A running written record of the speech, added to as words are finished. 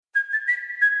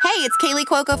Hey, it's Kaylee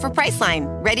Cuoco for Priceline.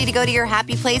 Ready to go to your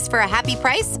happy place for a happy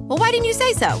price? Well, why didn't you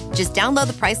say so? Just download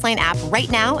the Priceline app right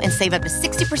now and save up to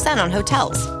 60% on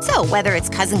hotels. So whether it's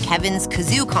Cousin Kevin's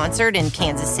Kazoo Concert in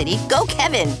Kansas City, go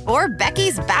Kevin, or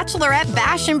Becky's Bachelorette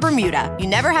Bash in Bermuda, you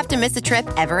never have to miss a trip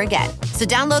ever again. So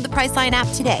download the Priceline app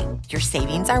today. Your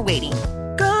savings are waiting.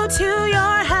 Go to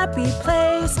your happy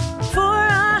place for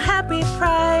a happy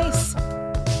price.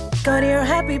 Go to your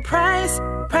happy price,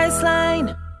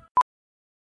 Priceline.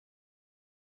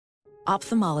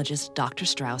 Ophthalmologist Dr.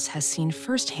 Strauss has seen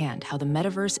firsthand how the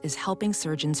metaverse is helping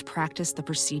surgeons practice the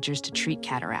procedures to treat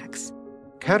cataracts.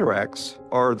 Cataracts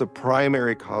are the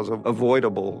primary cause of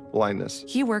avoidable blindness.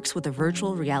 He works with a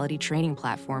virtual reality training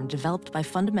platform developed by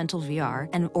Fundamental VR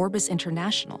and Orbis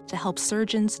International to help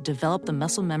surgeons develop the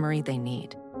muscle memory they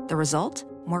need. The result?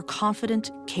 More confident,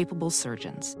 capable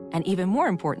surgeons. And even more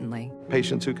importantly,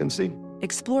 Patients who can see.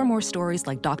 explore more stories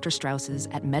like Dr. Strauss's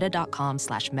at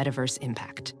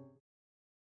meta.com/metaverseimpact.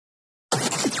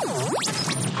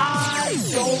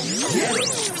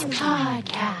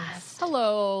 Podcast.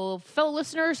 Hello, fellow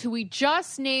listeners who we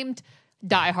just named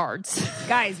diehards.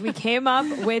 Guys, we came up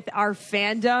with our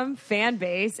fandom fan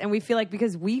base, and we feel like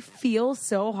because we feel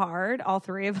so hard, all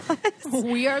three of us.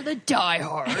 We are the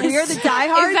diehards. We are the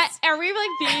diehards. Are we like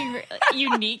being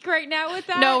unique right now with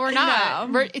that? No, we're not.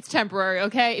 It's temporary,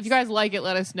 okay? If you guys like it,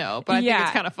 let us know. But I think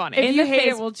it's kind of funny. If you hate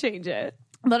it, we'll change it.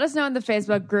 Let us know in the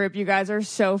Facebook group. You guys are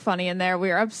so funny in there. We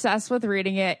are obsessed with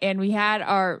reading it. And we had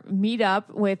our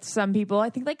meetup with some people. I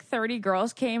think like 30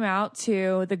 girls came out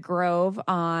to the Grove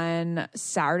on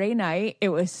Saturday night. It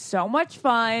was so much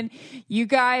fun. You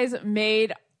guys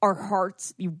made our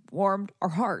hearts, you warmed our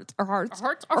hearts. Our hearts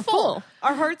are full.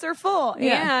 Our hearts are full.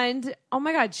 Yeah. And oh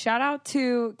my God, shout out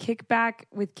to Kickback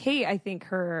with Kate, I think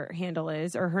her handle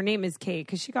is, or her name is Kate,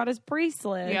 because she got us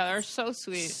bracelets. Yeah, they're so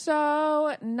sweet.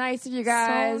 So nice of you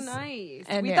guys. So nice.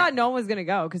 And we thought no one was going to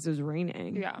go because it was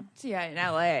raining. Yeah. So yeah, in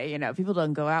LA, people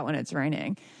don't go out when it's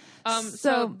raining.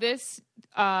 So this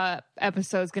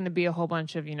episode is going to be a whole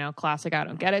bunch of, classic I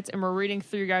don't get it. And we're reading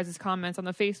through you guys' comments on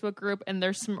the Facebook group. And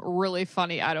there's some really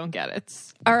funny I don't get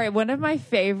it. All right. One of my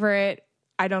favorite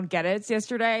I don't get it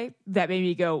yesterday that made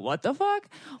me go, what the fuck?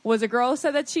 Was a girl who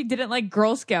said that she didn't like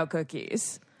Girl Scout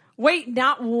cookies. Wait,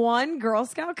 not one Girl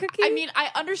Scout cookie? I mean, I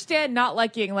understand not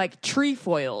liking like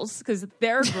trefoils because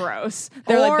they're gross.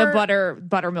 They're like the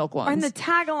buttermilk ones. And the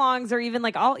tagalongs are even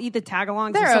like, I'll eat the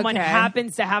tagalongs They're if someone okay.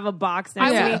 happens to have a box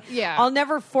next to me. Yeah. I'll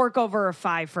never fork over a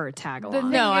 $5 for a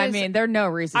tagalong. There are no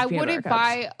Reese's I peanut wouldn't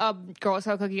butter cups. buy a Girl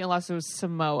Scout cookie unless it was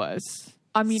Samoa's.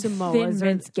 I mean, Thin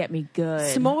Mints get me good.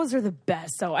 Samoas are the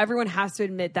best, so everyone has to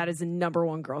admit that is the number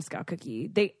one Girl Scout cookie.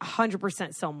 They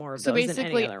 100% sell more of those than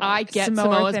basically, any other I one. get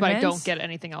Samoa's, but I don't get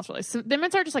anything else really. So the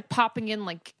mints are just like popping in,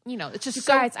 like, it's just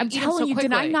Guys, I'm telling you,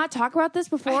 did I not talk about this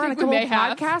before on a couple of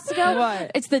podcasts ago?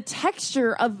 What? It's the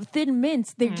texture of Thin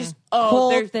Mints. They just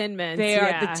Cold Thin Mints. They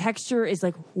are. The texture is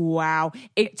like, wow.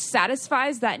 It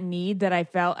satisfies that need that I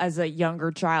felt as a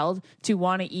younger child to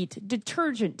want to eat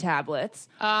detergent tablets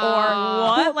or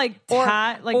what, like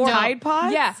Tide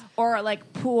Pods. Yeah, or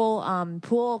like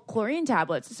pool chlorine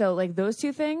tablets. So like those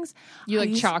two things. You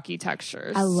like chalky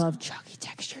textures. I love chalky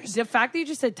textures. The fact that you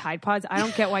just said Tide Pods, I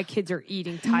don't get why kids are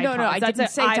eating Tide Pods. No, I didn't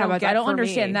say Tide Pods. I don't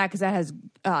understand that because that has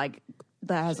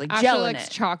gel in likes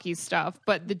it. chalky stuff,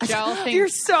 but the gel thing. You're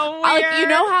so weird. You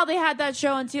know how they had that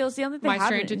show on TLC? I don't think they My have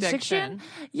Strange it in Addiction.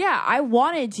 fiction. Yeah, I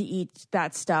wanted to eat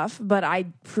that stuff, but I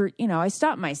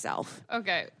stopped myself.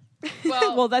 Okay.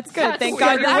 Well, that's good. Thank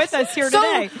weird. God you're with us here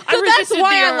today. So that's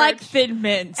why I like Thin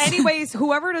Mints. Anyways,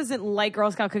 whoever doesn't like Girl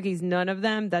Scout cookies, none of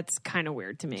them, that's kind of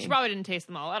weird to me. She probably didn't taste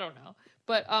them all. I don't know.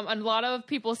 But a lot of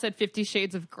people said 50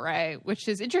 Shades of Grey, which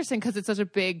is interesting because it's such a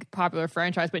big, popular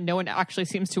franchise, but no one actually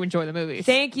seems to enjoy the movies.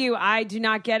 Thank you. I do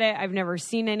not get it. I've never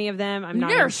seen any of them. I've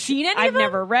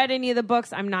never read any of the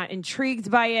books. I'm not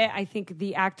intrigued by it. I think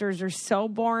the actors are so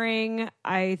boring.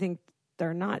 I think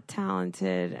they're not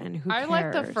talented, and who cares? I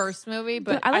like the first movie,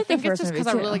 but I think the it's first just because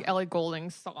movie, I really too. like Ellie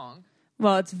Goulding's song.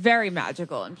 Well, it's very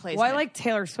magical in placement. Well, I like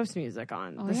Taylor Swift's music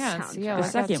on the soundtrack. the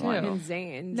second one. And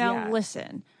Zayn's. Now,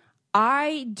 listen,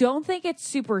 I don't think it's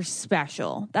super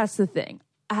special. That's the thing.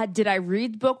 Did I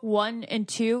read book 1 and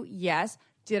 2? Yes.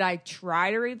 Did I try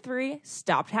to read 3?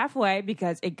 Stopped halfway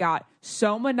because it got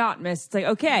so monotonous. It's like,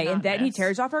 okay, and then he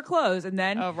tears off her clothes, and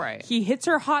then he hits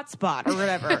her hot spot or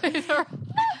whatever.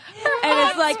 And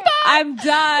it's like, I'm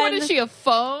done. What is she, a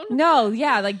phone? No,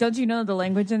 yeah, like, don't you know the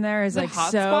language in there is like so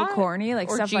spot? corny, like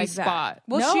Or stuff like that. G-spot?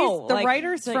 Well, No, she's the like,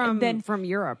 writer's like, from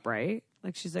Europe, right?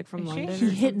 Like she's like from London.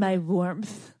 He hit my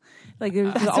warmth. Like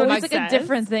there's That's always what like Mike a says.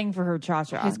 different thing for her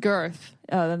cha-cha. His girth.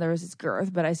 Oh, then there was his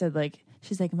girth, but I said like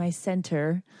she's like my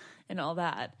center and all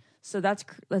that. So that's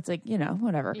like,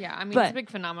 whatever. Yeah, I mean, but it's a big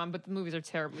phenomenon, but the movies are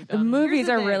terribly done. The movies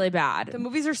are really bad. The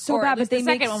movies are so Or bad, at least but they the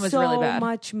make second one was so really bad.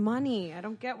 much money. I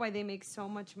don't get why they make so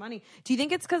much money. Do you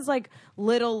think it's because like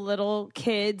little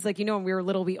kids, like, when we were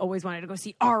little, we always wanted to go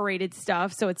see R-rated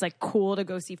stuff, so it's like cool to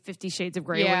go see 50 Shades of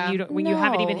Grey when you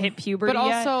haven't even hit puberty but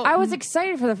yet? also, I was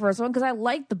excited for the first one because I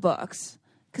liked the books.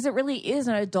 Because it really is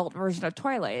an adult version of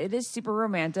Twilight. It is super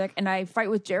romantic, and I fight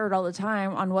with Jared all the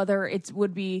time on whether it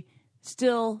would be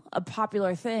still a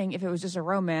popular thing if it was just a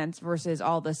romance versus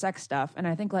all the sex stuff. And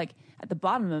I think like at the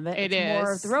bottom of it's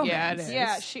more of the romance. Yeah, it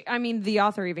is. Yeah, the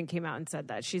author even came out and said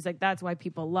that. She's like, that's why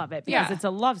people love it, because it's a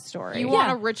love story. You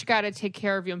want a rich guy to take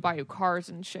care of you and buy you cars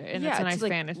and shit, and it's a nice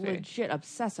like fantasy. Legit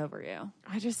obsess over you.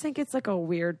 I just think it's like a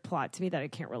weird plot to me that I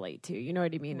can't relate to. You know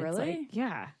what I mean? Really? It's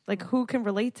like, like who can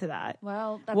relate to that?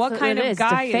 Well, that's what kind of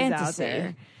guy is out fantasy.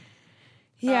 there?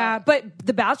 Yeah, but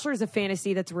The Bachelor is a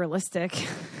fantasy that's realistic.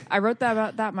 I wrote that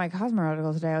about that in my Cosmo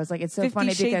article today. I was like, it's so 50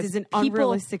 funny Shades because is an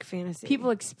unrealistic fantasy.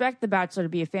 People expect The Bachelor to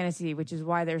be a fantasy, which is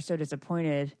why they're so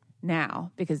disappointed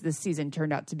now, because this season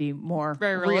turned out to be more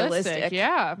Very realistic.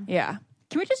 Yeah. Yeah.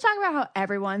 Can we just talk about how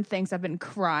everyone thinks I've been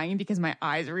crying because my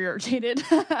eyes are irritated?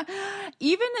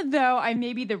 Even though I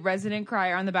may be the resident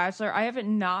crier on The Bachelor, I haven't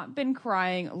not been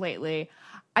crying lately.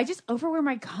 I just overwear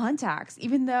my contacts,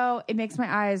 even though it makes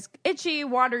my eyes itchy,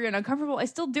 watery, and uncomfortable. I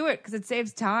still do it because it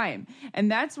saves time.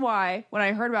 And that's why when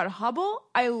I heard about Hubble,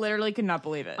 I literally could not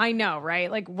believe it. I know,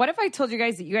 right? Like, what if I told you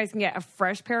guys that you guys can get a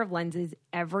fresh pair of lenses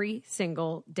every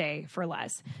single day for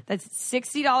less? That's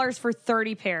 $60 for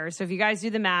 30 pairs. So if you guys do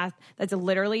the math, that's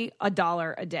literally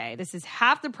 $1 a day. This is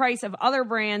half the price of other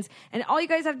brands. And all you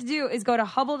guys have to do is go to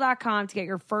Hubble.com to get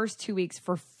your first 2 weeks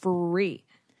for free.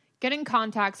 Getting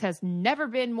contacts has never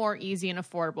been more easy and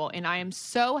affordable, and I am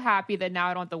so happy that now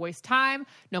I don't have to waste time.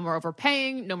 No more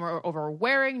overpaying, no more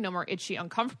overwearing, no more itchy,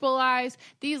 uncomfortable eyes.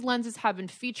 These lenses have been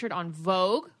featured on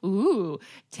Vogue,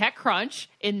 TechCrunch,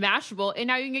 and Mashable, and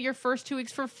now you can get your first 2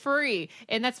 weeks for free,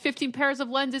 and that's 15 pairs of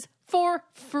lenses for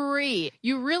free.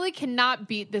 You really cannot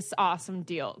beat this awesome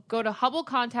deal. Go to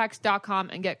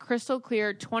HubbleContacts.com and get crystal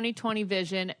clear 20/20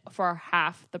 vision for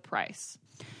half the price.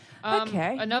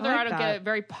 Okay. Another I like I don't get it,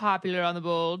 very popular on the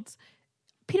boards.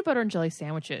 Peanut butter and jelly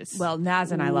sandwiches. Well,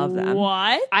 Naz and I love them.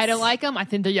 What? I don't like them. I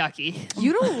think they're yucky.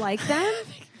 You don't like them?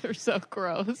 They're so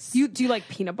gross. Do you like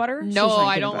peanut butter? No, like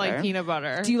I peanut don't butter. like peanut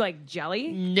butter. Do you like jelly?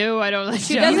 No, I don't like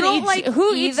She jelly. doesn't don't eat, like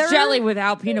who either? eats jelly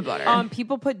without peanut butter?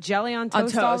 People put jelly on on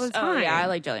toast all the toast. time. Oh, yeah, I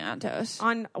like jelly on toast.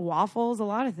 On waffles, a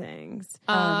lot of things.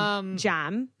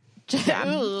 Jam.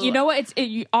 You know what?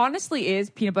 It honestly is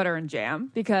peanut butter and jam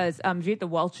because if you eat the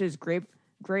Welch's grape,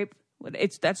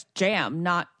 that's jam,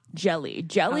 not jelly.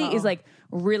 Jelly is like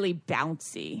really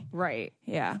bouncy. Right.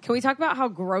 Yeah. Can we talk about how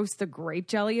gross the grape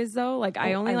jelly is, though? Like,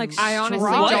 I only like I honestly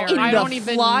strawberry. don't. I the don't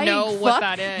even flying know what fuck?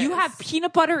 that is. You have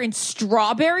peanut butter and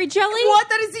strawberry jelly? What?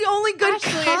 That is the only good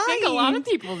Actually, kind. I think a lot of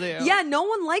people do. Yeah, no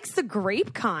one likes the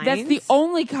grape kind. That's the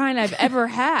only kind I've ever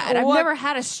had. I've What? never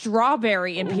had a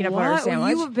strawberry and peanut butter What?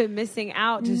 sandwich. You have been missing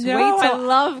out. Just no, wait till I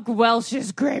love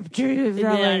Welch's grape juice.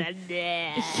 I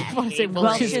want to say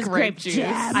Welch's Welch's grape juice.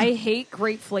 jam. I hate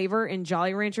grape flavor in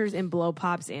Jolly Ranchers, in Blow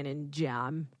Pops, and in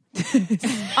jam. But the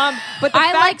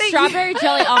I fact like that strawberry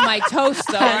jelly on my toast,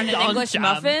 though, on an On English jam.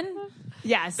 muffin.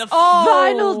 Yes.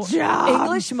 final job.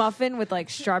 English muffin with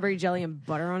like strawberry jelly and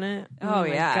butter on it. Oh, my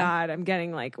yeah. God, I'm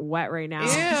getting like wet right now.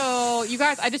 Ew, you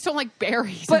guys, I just don't like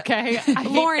berries, But okay? I hate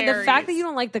Lauren, the berries. fact that you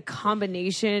don't like the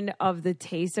combination of the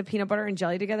taste of peanut butter and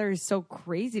jelly together is so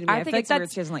crazy to me. I think feel it's like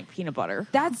weird she doesn't like peanut butter.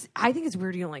 I think it's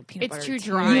weird you don't like peanut It's butter. too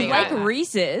too. dry. You like I-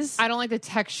 Reese's. I don't like the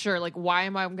texture. Like, why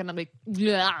am I going to like...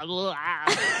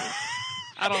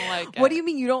 I don't like it. What do you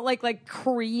mean you don't like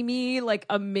creamy, like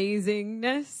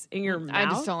amazingness in your mouth? I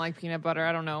just don't like peanut butter.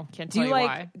 I don't know. Can't Do tell you you like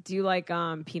why. do you like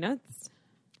peanuts?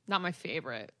 Not my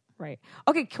favorite. Right.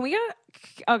 Okay, can we get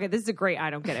okay, this is a great I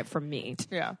don't get it from me.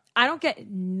 Yeah. I don't get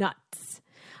nuts.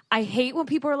 I hate when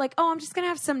people are like, "Oh, I'm just gonna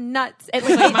have some nuts," and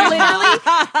like,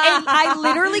 I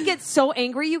literally get so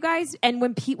angry, you guys. And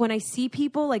when I see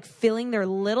people like filling their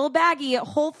little baggie at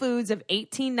Whole Foods of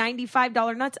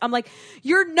 $18.95 nuts, I'm like,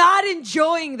 "You're not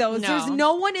enjoying those. No. There's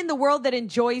no one in the world that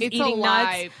enjoys It's eating a nuts."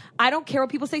 lie. I don't care what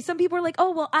people say. Some people are like,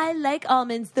 "Oh, well, I like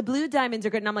almonds. The blue diamonds are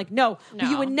good," and I'm like, "No,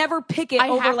 you would never pick it I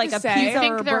over have like to a say- pizza I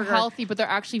or a think they're burger." healthy, but they're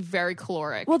actually very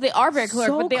caloric. Well, they are very caloric,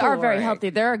 So but they are very caloric. healthy.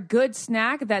 They're a good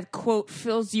snack that, quote,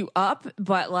 fills you up,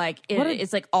 but like What a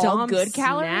it's like all dumb good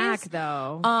calories. snack,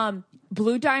 though.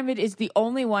 Blue Diamond is the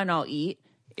only one I'll eat.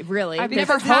 Really, I've There's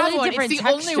never a had totally one. different It's the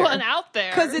only texture. one out there.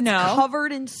 Because it's No.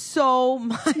 covered in so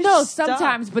much No, stuff.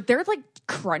 sometimes, but they're like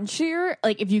crunchier.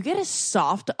 Like if you get a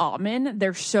soft almond,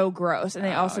 they're so gross, and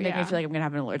they also make me feel like I'm gonna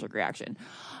have an allergic reaction.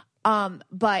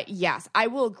 But yes, I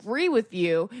will agree with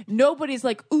you. Nobody's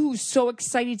like, ooh, so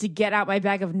excited to get out my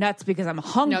bag of nuts because I'm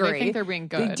hungry. No, they think they're being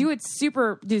good. They do it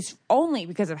just only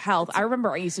because of health. I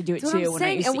remember I used to do it too when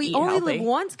I used to eat we only healthy. live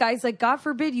once, guys. Like, God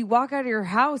forbid you walk out of your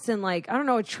house and like, I don't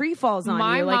know, a tree falls on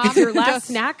My you. mom Like, is your last just-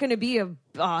 snack going to be a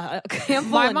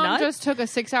handful My of mom nuts? just took a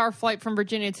 6-hour flight from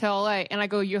Virginia to LA, and I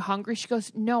go, "You hungry?" She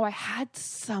goes, "No, I had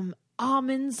some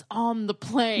almonds on the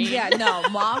plane." Yeah, no,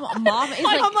 mom is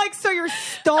like, I'm like, so you're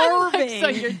starving. So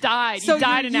you died. So you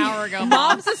died you- an hour ago.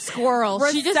 mom's a squirrel.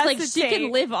 She just like she Resuscitate.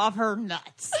 can live off her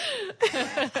nuts.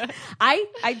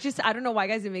 I don't know why,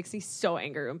 guys. It makes me so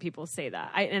angry when people say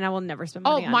that. I will never spend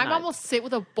Oh, money on my nuts. mom will sit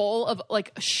with a bowl of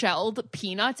like shelled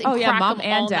peanuts and Oh yeah, crack mom them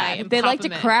and all night dad. and They pop like to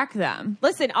them in. crack them.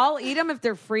 Listen, I'll eat them if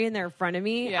they're free and they're in front of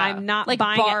me. Yeah. I'm not Like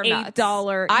buying bar an nuts.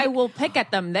 $8. I will pick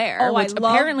at them there, Oh, I which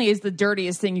love- apparently is the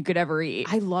dirtiest thing you could ever eat.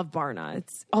 I love bar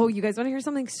nuts. Oh, you guys want to hear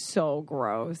something so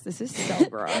gross? This is so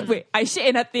gross. Wait,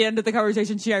 and at the end of the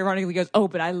conversation, she ironically goes, "Oh,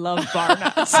 but I love bar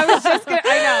nuts." I was just gonna.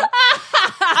 I know.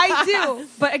 I do,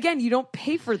 but again, you don't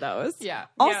pay for those. Yeah.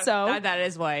 Also, that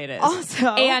is why it is.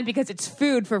 Also- and because it's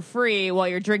food for free while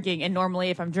you're drinking, and normally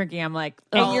if I'm drinking, I'm like,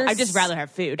 And oh, you're I'd just rather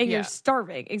have food. and Yeah. you're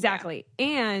starving. Exactly.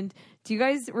 And do you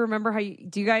guys remember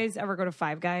do you guys ever go to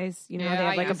Five Guys? You know, Yeah, they have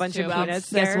I like a used bunch to. of Well,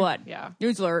 peanuts Guess there. what? Yeah.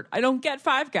 News alert! I don't get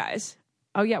Five Guys.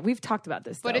 Oh yeah, we've talked about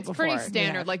this, But though, it's pretty before.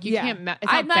 standard. Yeah. Like you Yeah. can't. It's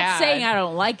I'm not bad. saying I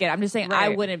don't like it. I'm just saying I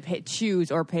Right. wouldn't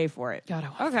choose or pay for it. God, I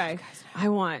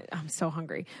want Okay. I'm so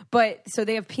hungry. But so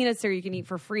they have peanuts there you can eat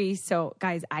for free. So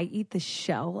guys, I eat the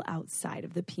shell outside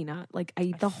of the peanut. Like I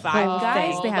eat the whole Five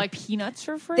Guys, thing. they have like- peanuts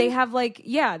for free. They have like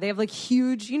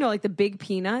huge, like the big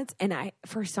peanuts. And I,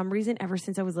 for some reason, ever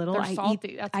since I was little, They're I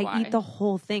salty, that's I why. eat the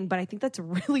whole thing. But I think that's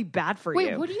really bad for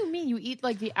Wait, you. what do you mean? You eat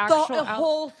like the the actual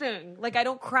whole thing? Like I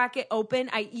don't crack it open.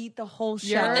 I eat the whole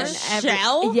shell. You're- and The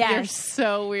shell? You're Yes.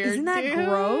 so weird. Isn't that dude.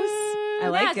 gross? I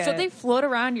like yeah, it. so they float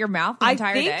around your mouth the I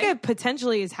entire think day. it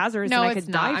potentially is hazardous. No, and I it's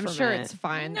could not. die I'm from sure it. it's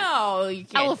fine. No, you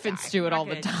can't. Elephants die. do it You're all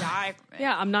not the gonna time. die from it.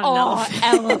 Yeah, I'm not an Oh, elephant.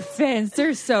 elephants!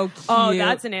 They're so cute. Oh,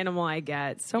 that's an animal I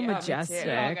get. So Yeah, me too. majestic.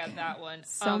 I got that one.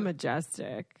 So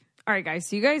majestic. All right, guys.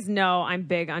 So you guys know I'm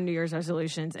big on New Year's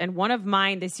resolutions. And one of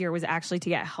mine this year was actually to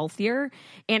get healthier.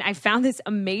 And I found this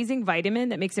amazing vitamin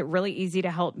that makes it really easy to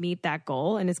help meet that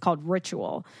goal. And it's called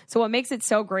Ritual. So what makes it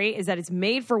so great is that it's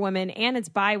made for women and it's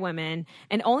by women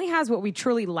and only has what we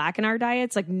truly lack in our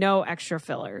diets, like no extra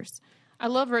fillers. I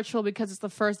love Ritual because it's the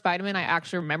first vitamin I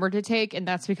actually remember to take, and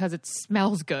that's because it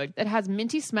smells good. It has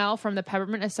minty smell from the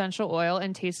peppermint essential oil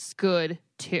and tastes good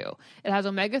too. It has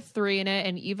omega-3 in it,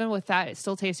 and even with that, it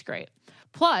still tastes great.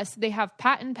 Plus, they have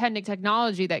patent-pending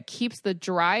technology that keeps the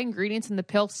dry ingredients in the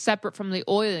pill separate from the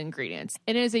oil ingredients.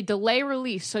 And it is a delay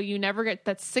release, so you never get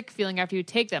that sick feeling after you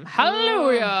take them.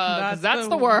 Hallelujah! Because that's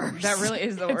the worst. That really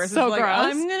is the It's worst. so It's like, gross.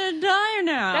 I'm gonna die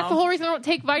now. That's the whole reason I don't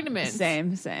take vitamins.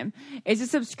 Same. It's a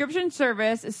subscription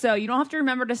service, so you don't have to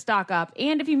remember to stock up.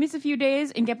 And if you miss a few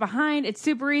days and get behind, it's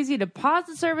super easy to pause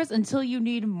the service until you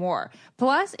need more.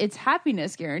 Plus, it's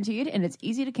happiness guaranteed, and it's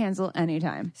easy to cancel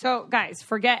anytime. So, guys,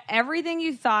 forget everything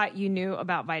you thought you knew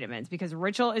about vitamins because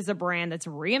Ritual is a brand that's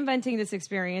reinventing this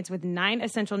experience with 9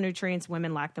 essential nutrients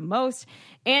women lack the most.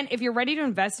 And if you're ready to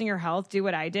invest in your health, do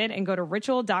what I did and go to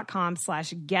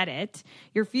ritual.com/getit.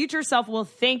 Your future self will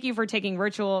thank you for taking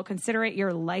Ritual. Consider it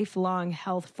your lifelong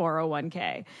health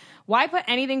 401k. Why put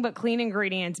anything but clean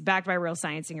ingredients backed by real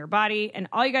science in your body? And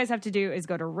all you guys have to do is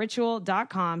go to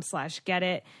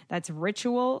ritual.com/getit. That's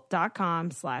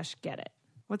ritual.com/getit.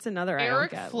 What's another I don't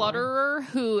Eric get one? Flutterer,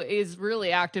 who is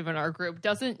really active in our group,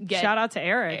 doesn't get... Shout out to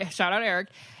Eric. Shout out Eric.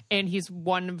 And he's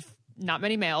one of not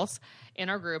many males in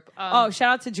our group. Shout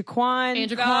out to Jaquan.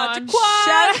 And Jaquan.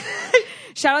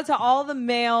 Shout out to all the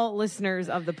male listeners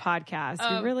of the podcast.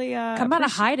 We really Come out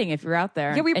of hiding if you're out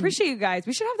there. Yeah, we And- appreciate you guys.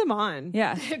 We should have them on.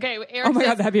 Yeah. Okay, Eric Oh my says,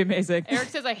 god, that'd be amazing. Eric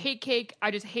says, I hate cake.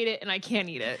 I just hate it and I can't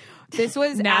eat it. This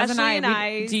was Naz Ashley and we-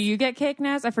 I. do you get cake,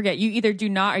 Naz? I forget. You either do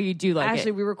not or you do like Ashley,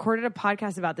 it. we recorded a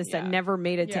podcast about this that Yeah. never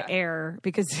made it Yeah. to air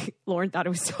because Lauren thought it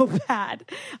was so bad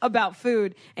about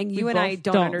food, and you We and I both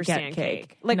don't don't understand get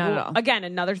cake. Like, Not at all. again,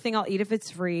 another thing I'll eat if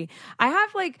it's free. I have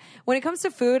when it comes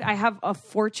to food, I have a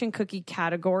fortune cookie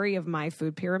category of my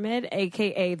food pyramid,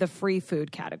 aka the free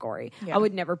food category. Yeah. I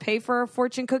would never pay for a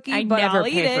fortune cookie, I but never I'll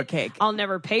eat pay it. for cake. I'll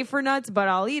never pay for nuts, but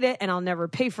I'll eat it, and I'll never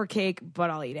pay for cake, but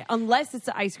I'll eat it, unless it's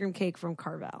the ice cream cake from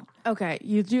Carvel. Okay,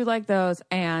 you do like those,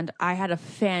 and I had a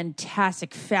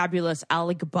fantastic, fabulous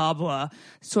Ali Kebabwa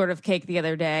sort of cake the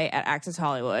other day at Access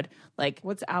Hollywood. Like,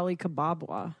 What's Ali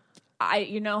Kebabwa?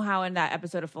 you know how in that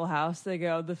episode of Full House they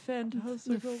go, the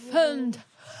fantastic.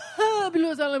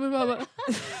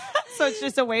 So it's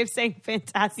just a way of saying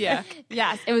fantastic. Yeah.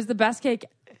 Yes, it was the best cake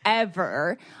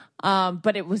ever.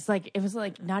 But it was like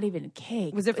not even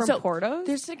cake. Was it from Porto's?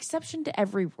 There's an exception to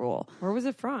every rule. Where was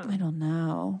it from? I don't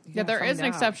know. Yeah, there is an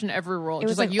exception to every rule. It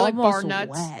was Just like like you like bar almost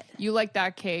nuts. wet. You like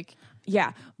that cake.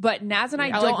 Yeah, but Naz and I I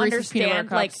don't like Reese's peanut butter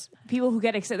understand like cups. people who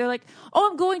get excited. They're like, "Oh,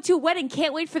 I'm going to a wedding,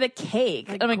 can't wait for the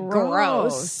cake." I'm like,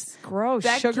 gross.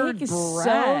 That Sugared cake is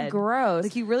bread. so gross.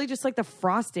 Like you really just like the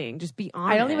frosting. Just be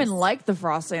honest. I don't even like the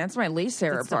frosting. That's my least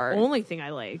favorite That's part. the only thing I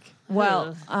like.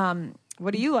 Well,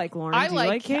 What do you like, Lauren? I do you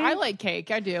like cake? I like cake.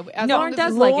 I do. As No, long as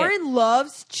does it's- like it. Lauren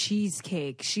loves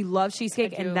cheesecake. She loves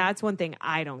cheesecake, I do. and that's one thing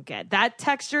I don't get. That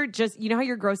texture, just you know how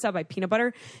you're grossed out by peanut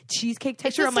butter, cheesecake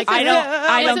texture. I'm like, I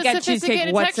don't It's a get cheesecake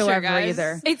sophisticated whatsoever texture, guys.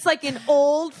 either. It's like an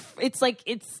old. It's like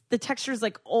the texture's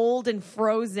like old and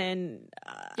frozen.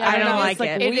 Yeah, I don't know. like It's like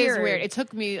it. It is weird. It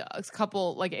took me a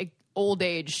couple old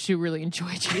age to really enjoy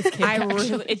cheesecake.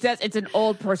 actually. It does. It's an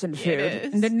old person food.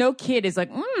 is. And then no kid is like,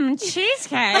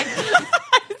 cheesecake.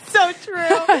 So true.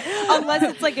 Unless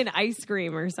it's like an ice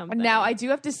cream or something. Now, I do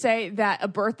have to say that a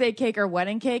birthday cake or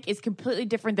wedding cake is completely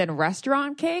different than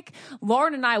restaurant cake.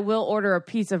 Lauren and I will order a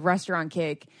piece of restaurant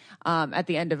cake at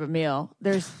the end of a meal.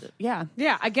 Yeah,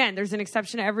 again, there's an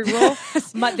exception to every rule.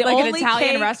 The like an only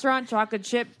Italian cake- restaurant, chocolate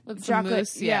chip, With some chocolate.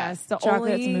 mousse, yeah. Yes, the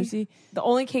Chocolate, only smoothie. the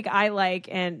only cake I like,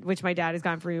 and which my dad has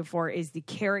gone for you for, is the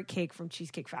carrot cake from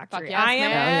Cheesecake Factory. Fuck yes, I am.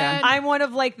 man. I'm one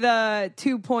of like the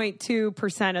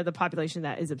 2.2% of the population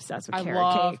that is obsessed with I carrot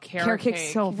love cake. carrot cake's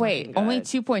cake. so Wait, fucking only good.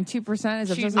 2.2%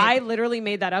 is obsessed with I literally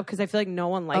made that up because I feel like no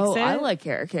one likes Oh, it. I like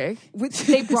carrot cake.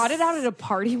 They brought it out at a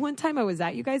party one time. I was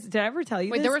at you guys. Did I ever tell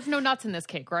you Wait, this? there was no nuts in this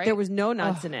cake, right? There was no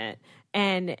nuts in it,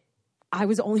 and I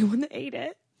was the only one that ate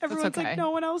it. Everyone's okay. like,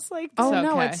 no one else liked Oh, it.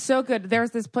 no, okay. it's so good.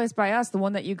 There's this place by us, the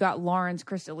one that you got Lauren's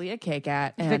Crystalia cake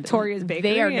at. And Victoria's Bakery,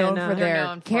 They are known and, for They're their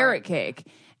known for carrot it. cake.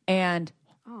 And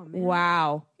Oh, man.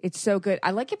 wow, it's so good.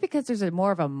 I like it because there's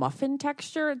more of a muffin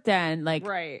texture than like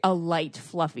Right. a light,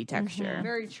 fluffy texture.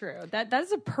 Very true. That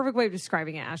is a perfect way of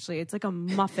describing it, Ashley. It's like a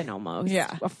muffin almost.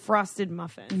 Yeah. A frosted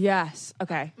muffin. Yes.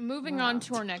 Okay. Moving on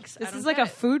to our next. This I don't is like get a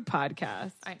it. food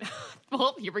podcast. I know.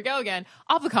 Well, here we go again.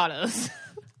 Avocados.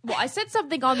 Well, I said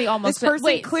something on the almost. This person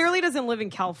wait, clearly doesn't live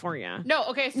in California. No,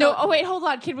 okay. So no. Oh, wait, hold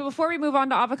on, kid. Before we move on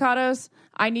to avocados,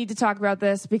 I need to talk about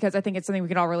this because I think it's something we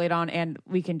can all relate on, and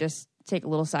we can just take a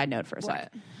little side note for a What?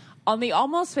 second. On the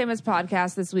Almost Famous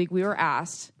podcast this week, we were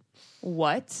asked,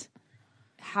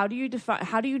 how do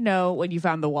you know when you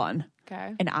found the one?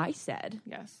 Okay. And I said,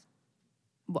 Yes.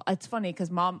 well, it's funny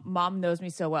because mom knows me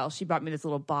so well. She bought me this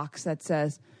little box that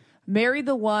says, marry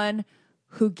the one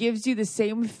who gives you the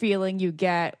same feeling you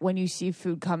get when you see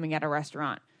food coming at a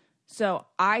restaurant. So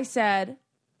I said,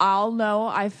 I'll know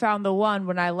I found the one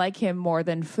when I like him more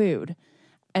than food.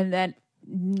 And then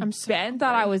Ben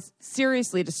thought I was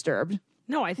seriously disturbed.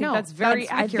 No, I think No, that's very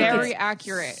I think accurate. Very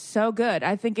accurate. So good.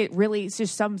 I think it really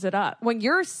just sums it up. When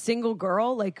you're a single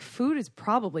girl, like food is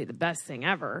probably the best thing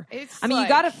ever. It's I mean, you like-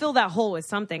 got to fill that hole with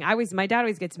something. My dad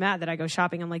always gets mad that I go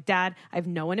shopping. I'm like, Dad, I have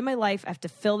no one in my life. I have to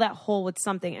fill that hole with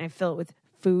something, and I fill it with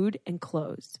food and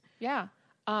clothes. Yeah.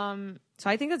 So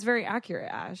I think that's very accurate,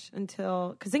 Ash.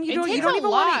 Because then you It don't takes even a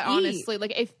lot, want to eat. honestly.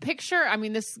 Like, if picture, I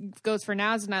mean, this goes for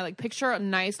Naz and I. Like, picture a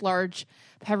nice, large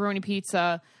pepperoni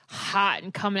pizza, hot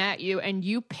and coming at you, and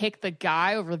you pick the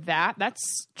guy over that.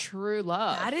 That's true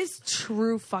love. That is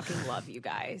true fucking love, you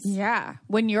guys. Yeah.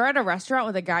 When you're at a restaurant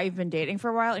with a guy you've been dating for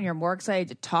a while and you're more excited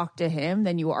to talk to him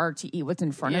than you are to eat what's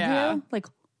in front Yeah. of you, like,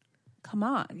 come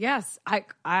on. Yes, I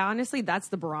honestly, that's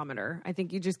the barometer. I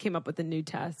think you just came up with a new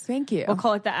test. Thank you. We'll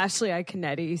call it the Ashley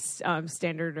Iconetti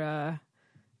standard. I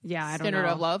don't know. Standard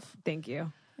of love. Thank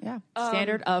you. Yeah.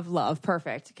 Standard of love.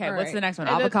 Perfect. Okay. all What's right. the next one?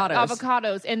 And Avocados.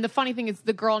 Avocados. And the funny thing is,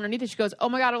 the girl underneath it, she goes, "Oh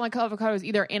my god, I don't like avocados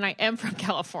either." And I am from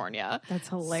California. That's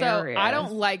So hilarious. I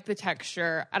don't like the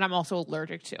texture, and I'm also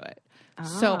allergic to it.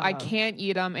 So I can't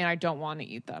eat them, and I don't want to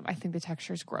eat them. I think the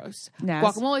texture is gross. Naz?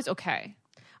 Guacamole's okay.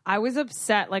 I was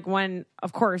upset, like when,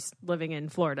 of course, living in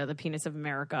Florida, the penis of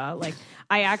America, like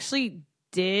I actually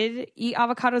did eat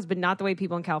avocados, but not the way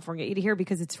people in California eat it here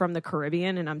because it's from the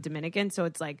Caribbean and I'm Dominican. So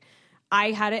it's like,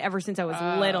 I had it ever since I was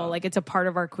little. Like it's a part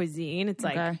of our cuisine. It's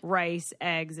like Okay. rice,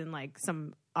 eggs, and like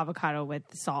some avocado with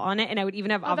salt on it. And I would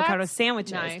even have avocado that's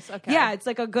sandwiches. nice. Okay. Yeah, it's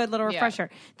like a good little Yeah. refresher.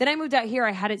 Then I moved out here.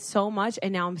 I had it so much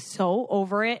and now I'm so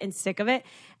over it and sick of it.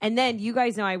 And then you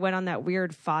guys know I went on that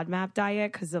weird FODMAP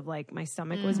diet because of like my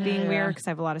stomach was being weird because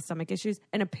I have a lot of stomach issues.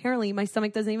 And apparently my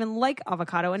stomach doesn't even like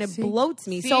avocado and it bloats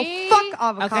me. So See? fuck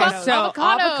avocado. Okay. So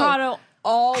Avocado. avocado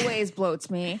always bloats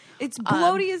me. It's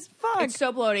bloaty as fuck. It's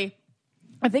so bloaty.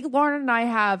 I think Lauren and I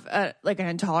have like an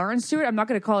intolerance to it. I'm not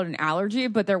going to call it an allergy,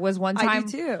 but there was one time. I do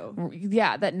too.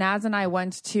 Yeah, that Naz and I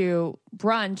went to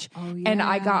brunch and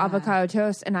I got avocado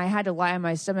toast and I had to lie on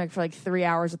my stomach for like 3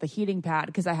 hours with the heating pad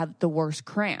because I had the worst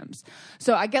cramps.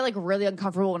 So I get like really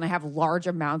uncomfortable when I have large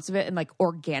amounts of it and like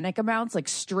organic amounts, like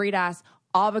straight ass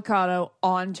avocado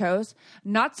on toast.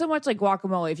 Not so much like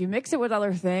guacamole. If you mix it with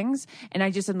other things and I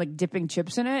just am like dipping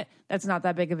chips in it, that's not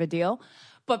that big of a deal.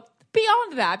 But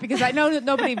beyond that, because I know that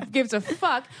nobody gives a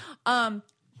fuck,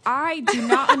 I do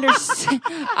not understand.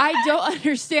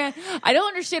 I don't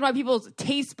understand why people's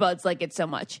taste buds like it so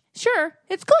much. Sure,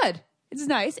 it's good. It's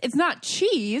nice. It's not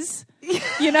cheese.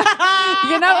 You know,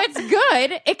 it's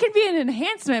good. It can be an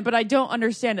enhancement, but I don't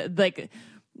understand it, like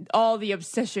all the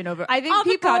obsession over. I think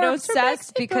people are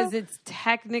obsessed because it's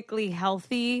technically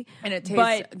healthy and it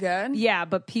tastes good. Yeah,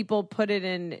 but people put it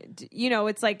in. You know,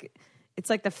 it's like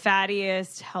the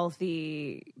fattiest,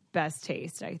 healthy, best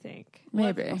taste, I think.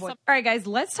 Maybe. All right, guys,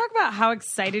 let's talk about how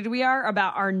excited we are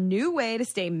about our new way to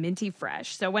stay minty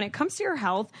fresh. So when it comes to your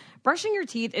health, brushing your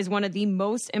teeth is one of the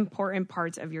most important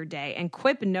parts of your day, and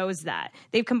Quip knows that.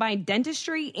 They've combined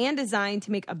dentistry and design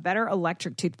to make a better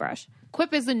electric toothbrush.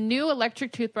 Quip is a new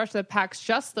electric toothbrush that packs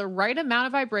just the right amount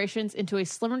of vibrations into a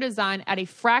slimmer design at a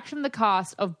fraction of the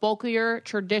cost of bulkier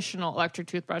traditional electric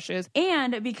toothbrushes.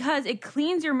 And because it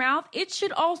cleans your mouth, it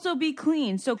should also be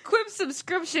clean. So Quip's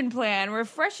subscription plan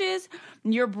refreshes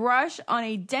your brush on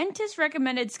a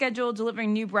dentist-recommended schedule,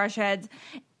 delivering new brush heads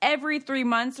every 3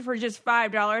 months for just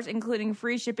 $5, including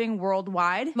free shipping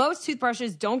worldwide. Most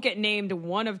toothbrushes don't get named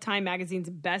one of Time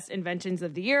Magazine's best inventions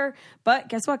of the year, but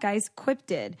guess what, guys? Quip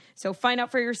did. So find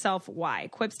out for yourself why.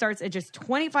 Quip starts at just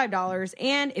 $25,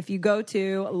 and if you go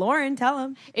to Lauren, tell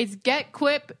them. It's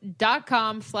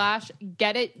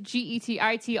getquip.com/getit,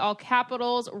 G-E-T-I-T, all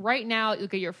capitals. Right now, you'll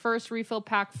get your first refill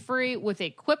pack free with a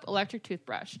Quip electric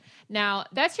toothbrush. Now,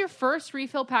 that's your first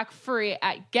refill pack free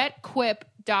at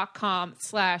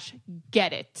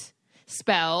getquip.com/getit,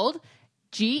 spelled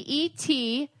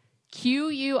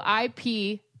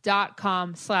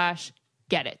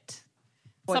GETQUIP.com/getit.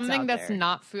 Something that's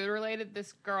not food related.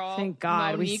 This girl, thank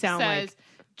God, Monique, we sound says, like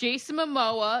Jason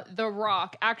Momoa, The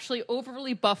Rock. Actually,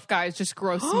 overly buff guys just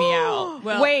gross me out.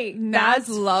 Well, wait, Naz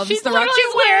loves she's The Rock.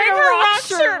 literally wearing her Rock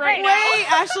shirt right now.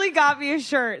 Wait, Ashley got me a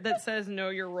shirt that says "Know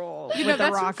Your Role" with know, The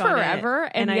that's Rock forever, on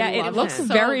it, and I yet it love looks him.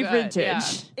 very So good,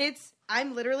 vintage. yeah.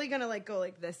 I'm literally gonna like go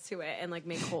like this to it and like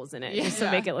make holes in it just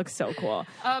to make it look so cool.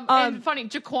 And funny,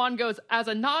 Jaquan goes, as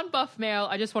a non-buff male,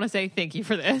 I just want to say thank you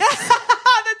for this.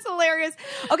 That's hilarious.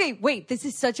 Okay, wait, this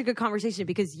is such a good conversation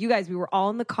because you guys, we were all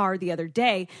in the car the other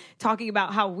day talking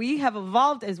about how we have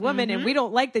evolved as women and we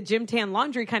don't like the gym tan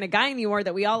laundry kind of guy anymore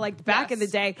that we all liked back in the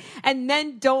day, and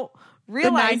then don't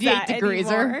realize the 98 that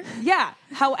degreeser. anymore. Yeah.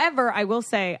 However, I will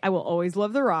say I will always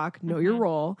love The Rock, Know Your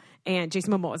Role, and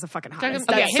Jason Momoa is a fucking hottest.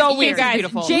 Okay, That's his so ears weird. are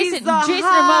beautiful. Jason the Momoa,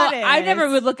 hottest. I never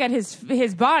would look at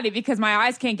his body because my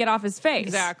eyes can't get off his face.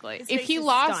 Exactly. His If face he is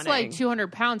lost stunning. like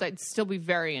 200 pounds, I'd still be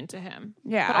very into him.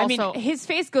 Yeah, But I also, mean, his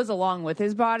face goes along with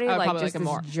his body, I would like probably just like him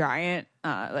this more. giant,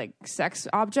 like sex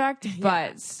object.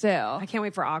 But still, I can't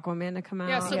wait for Aquaman to come out.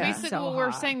 yeah, so basically So what we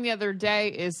were hot. saying the other day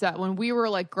is that when we were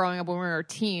like growing up, when we were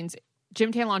teens,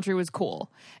 gym tan laundry was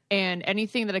cool. And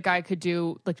anything that a guy could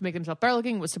do, like to make himself better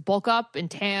looking, was to bulk up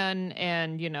and tan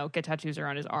and, you know, get tattoos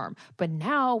around his arm. But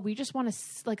now we just want to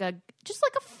like a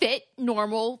fit,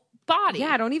 normal body.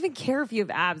 Yeah, I don't even care if you have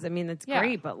abs. I mean, that's Yeah.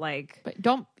 great, but like,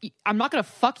 I'm not going to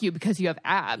fuck you because you have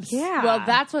abs. yeah. well,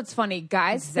 that's what's funny.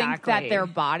 Guys think Exactly. that their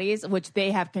bodies, which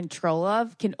they have control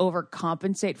of, can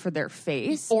overcompensate for their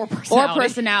face Or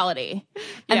personality.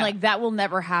 and Yeah. like that will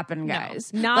never happen,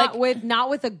 guys. not Like,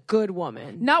 with a good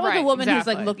woman. not with a Right, woman who's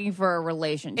exactly. like looking for a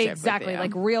relationship. with Exactly, you.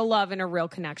 like real love and a real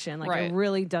connection. Like Right. it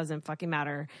really doesn't fucking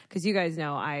matter because you guys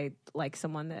know I like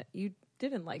someone that you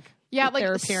didn't like. Yeah, with like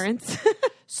their appearance.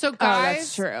 So guys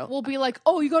that's true. will be like,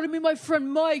 "Oh, you got to meet my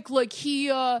friend Mike. Like he's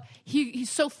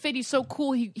so fit, he's so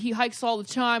cool. He hikes all the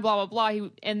time, blah blah blah."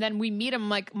 And then we meet him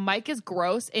like Mike is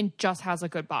gross and just has a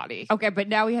good body. Okay, but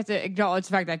now we have to acknowledge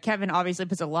the fact that Kevin obviously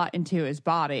puts a lot into his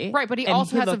body. Right, but he and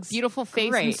also has a looks beautiful face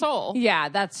and great. soul. Yeah,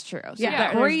 that's true. So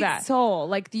yeah, there's great that. soul.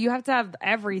 Like you have to have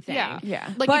everything. Yeah.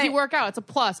 Like But- if you work out, it's a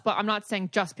plus, but I'm not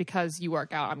saying just because you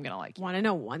work out, I'm going to like you. Want to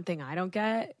know one thing I don't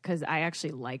get because I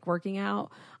actually like working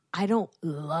out. I don't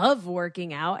love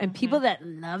working out, and people that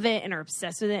love it and are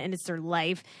obsessed with it and it's their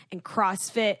life and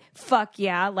CrossFit, fuck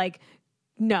yeah. Like,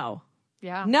 no.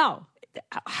 Yeah. No.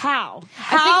 How?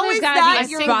 How is is that a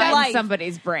your spot in life?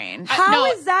 somebody's brain?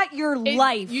 How is that your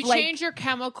life? You change your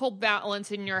chemical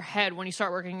balance in your head when you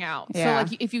start working out. Yeah.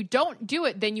 So like if you don't do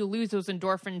it, then you lose those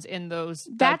endorphins in those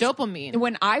that dopamine.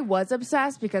 When I was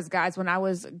obsessed, because guys, when I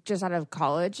was just out of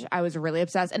college, I was really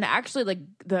obsessed. And actually, like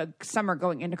the summer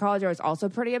going into college, I was also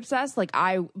pretty obsessed.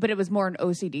 But it was more an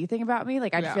OCD thing about me.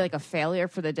 Like I'd feel like a failure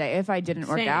for the day if I didn't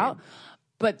work out.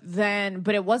 But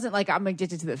it wasn't like I'm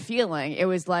addicted to the feeling. It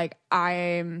was like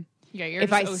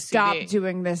if I stop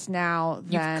doing this now,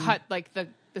 then you've cut like the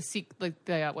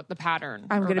pattern.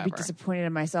 I'm going to be disappointed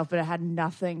in myself. But it had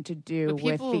nothing to do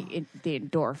with the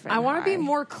endorphin. I want to be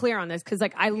more clear on this because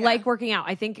like I like working out.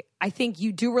 I think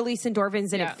you do release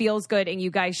endorphins and it feels good, and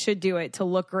you guys should do it to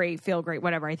look great, feel great,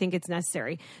 whatever. I think it's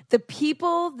necessary. The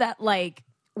people that like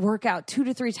work out 2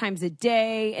 to 3 times a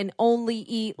day and only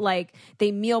eat like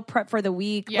they meal prep for the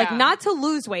week, like not to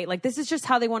lose weight, like this is just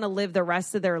how they want to live the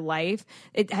rest of their life.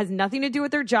 It has nothing to do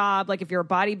with their job. Like if you're a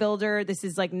bodybuilder, this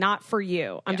is like not for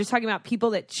you. I'm just talking about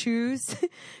people that choose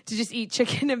to just eat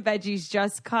chicken and veggies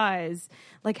just cause.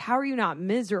 Like, how are you not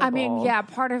miserable? I mean, yeah,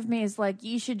 part of me is like,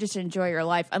 you should just enjoy your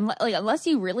life, unless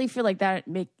you really feel like that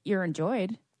you're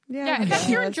enjoyed. Yeah, if that's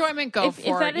your enjoyment, go for it.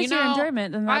 If that is your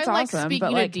enjoyment, then that's awesome. I like awesome.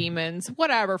 speaking to demons,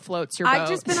 whatever floats your boat. I've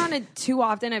just been on it too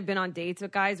often. I've been on dates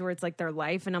with guys where it's like their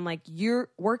life, and I'm like, you're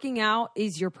working out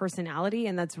is your personality,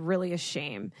 and that's really a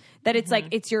shame. That it's like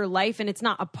it's your life, and it's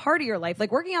not a part of your life.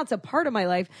 Like working out's a part of my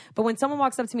life, but when someone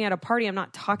walks up to me at a party, I'm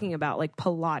not talking about like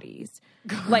Pilates.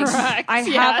 Like I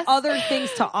have other things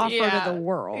to offer to the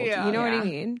world. You know what I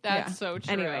mean? That's so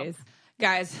true. Anyways.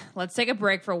 Guys, let's take a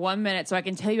break for 1 minute so I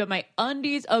can tell you about my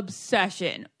undies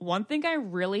obsession. One thing I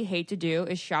really hate to do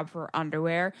is shop for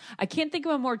underwear. I can't think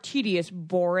of a more tedious,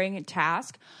 boring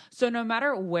task. So no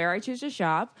matter where I choose to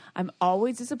shop, I'm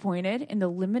always disappointed in the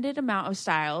limited amount of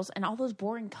styles and all those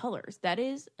boring colors. That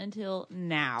is until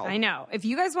now. I know. If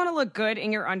you guys want to look good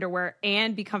in your underwear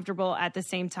and be comfortable at the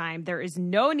same time, there is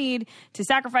no need to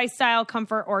sacrifice style,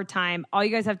 comfort, or time. All you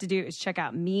guys have to do is check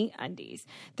out MeUndies.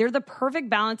 They're the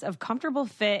perfect balance of comfortable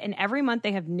fit, and every month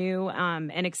they have new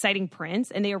and exciting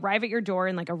prints, and they arrive at your door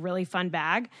in like a really fun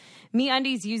bag.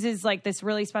 MeUndies uses like this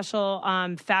really special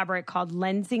fabric called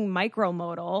lensing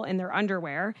micromodal in their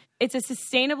underwear. It's a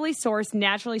sustainably sourced,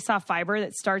 naturally soft fiber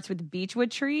that starts with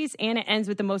beechwood trees, and it ends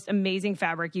with the most amazing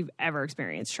fabric you've ever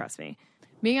experienced. Trust me.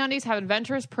 MeUndies have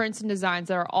adventurous prints and designs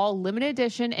that are all limited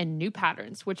edition and new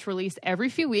patterns, which release every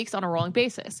few weeks on a rolling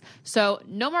basis. So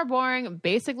no more boring,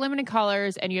 basic limited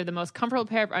colors, and you have the most comfortable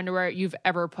pair of underwear you've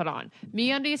ever put on.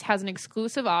 MeUndies has an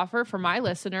exclusive offer for my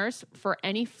listeners. For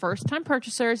any first-time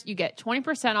purchasers, you get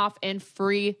 20% off and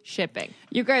free shipping.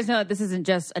 You guys know that this isn't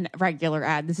just a regular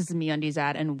ad. This is a MeUndies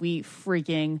ad, and we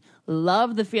freaking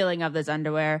love the feeling of this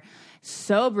underwear.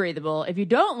 So breathable. If you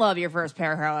don't love your first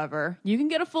pair, however, you can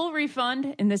get a full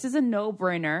refund, and this is a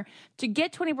no-brainer. To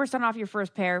get 20% off your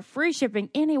first pair, free shipping,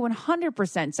 and a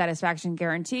 100% satisfaction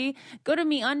guarantee, go to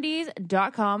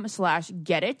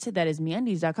MeUndies.com/getit. That is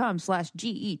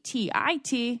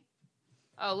MeUndies.com/GETIT.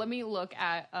 Oh, let me look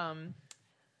at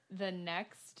the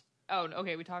next. Oh,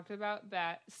 okay. We talked about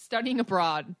that. Studying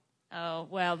abroad. Oh,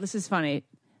 well, this is funny.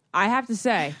 I have to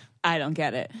say, I don't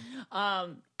get it.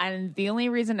 And the only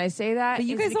reason I say that but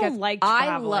you is guys don't like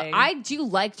traveling. I do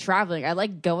like traveling. I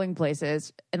like going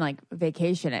places and like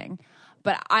vacationing.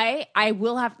 But I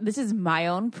will have, this is my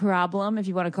own problem, if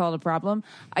you want to call it a problem.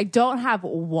 I don't have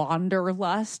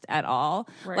wanderlust at all.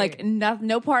 Right. Like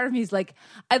no part of me is like,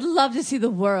 I'd love to see the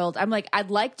world. I'm like,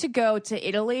 I'd like to go to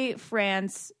Italy,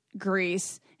 France,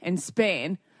 Greece, and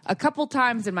Spain a couple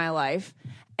times in my life.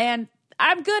 And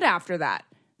I'm good after that.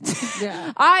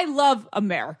 Yeah. I love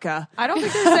America. I don't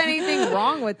think there's anything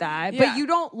wrong with that. Yeah. But you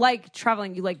don't like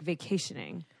traveling, you like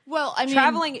vacationing. Well, I mean,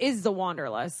 traveling is the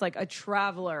wanderlust, like a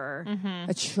traveler.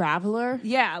 A traveler?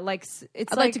 Yeah, like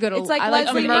it's I'd like to go to. It's like I like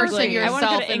Leslie immersing Murphy. yourself I want to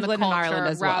go to in the England and culture Ireland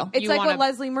as well. It's like what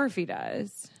Leslie Murphy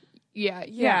does.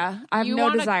 Yeah. I have no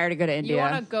desire to go to India. You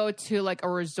want to go to like a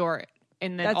resort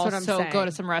and then That's what I'm also saying. go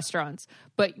to some restaurants.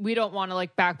 But we don't want to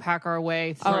like backpack our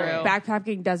way through.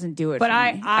 Backpacking doesn't do it But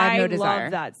for me. I have no desire.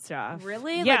 love that stuff.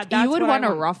 Really? Yeah, Like, that's you would what I want to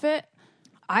would- rough it?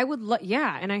 I would,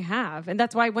 yeah, and I have, and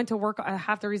that's why I went to work.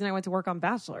 Half the reason I went to work on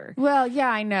Bachelor. Well, yeah,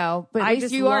 I know. But at I least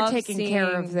just you are love taken care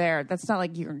of seeing- there. That's not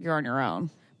like you're on your own.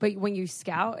 But when you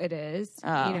scout, it is, you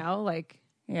know, like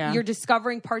Yeah. you're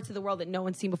discovering parts of the world that no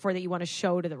one's seen before that you want to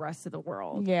show to the rest of the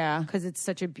world. Yeah. because it's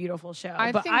such a beautiful show.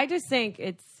 I But think- I just think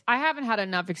it's. I haven't had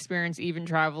enough experience even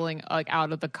traveling like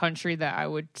out of the country that I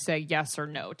would say yes or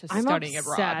no to I'm studying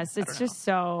obsessed. abroad. It's just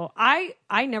so. I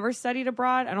never studied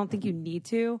abroad. I don't think you need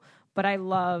to. but I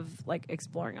love like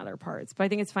exploring other parts. But I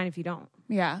think it's fine if you don't.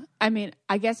 Yeah. I mean,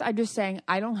 I guess I'm just saying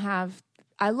I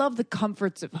love the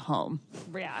comforts of home.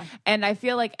 Yeah. And I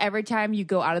feel like every time you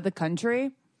go out of the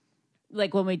country,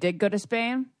 like when we did go to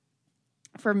Spain,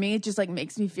 for me, it just like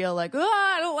makes me feel like,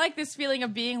 I don't like this feeling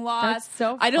of being lost. That's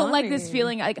so I don't like this funny.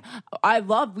 feeling. Like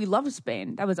we loved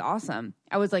Spain. That was awesome.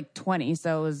 I was like 20,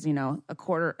 so it was,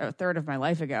 a third of my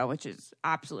life ago, which is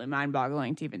absolutely mind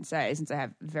boggling to even say since I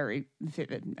have very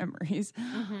vivid memories.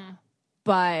 Mm-hmm.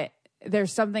 But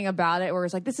there's something about it where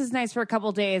it's like, this is nice for a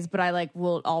couple days, but I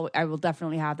will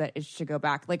definitely have that itch to go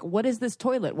back. Like, what is this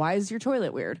toilet? Why is your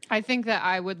toilet weird? I think that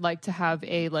I would like to have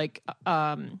a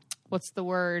what's the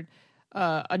word?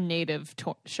 A native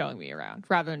showing me around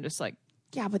rather than just like.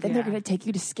 Yeah, but then they're going to take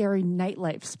you to scary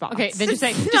nightlife spots. Okay, then just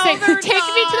say, take me to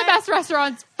the best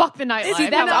restaurants. Fuck the nightlife. See,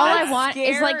 that's all I want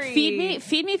scary. is like feed me.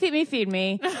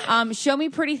 Show me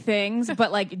pretty things,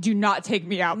 but like do not take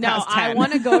me out. No, past 10. I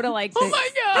want to go to like. Oh my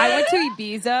God. I went to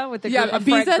Ibiza with the group of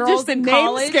Ibiza, girls just the in name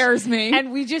college, scares me.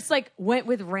 and we just like went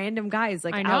with random guys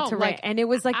like I know, out to like, and it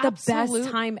was like the absolute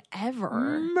best time ever.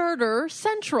 Murder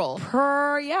Central.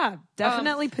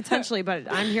 Definitely potentially,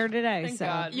 but I'm here today. Thank So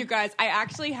God. You guys, I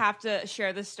actually have to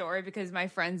share this story because my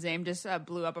friend's name just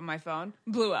blew up on my phone.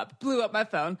 Blew up my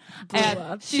phone.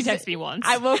 She texted me once.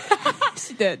 I will.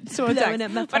 She did. So Blowing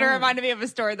up my but it phone. reminded me of a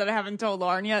story that I haven't told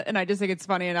Lauren yet, and I just think it's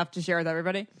funny enough to share with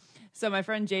everybody. So my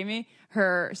friend Jamie,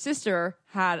 her sister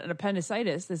had an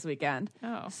appendicitis this weekend.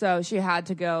 Oh. So she had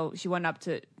to go. She went up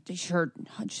to her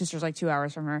sister's like 2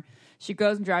 hours from her. She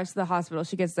goes and drives to the hospital.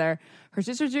 She gets there. Her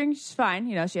sister's doing fine.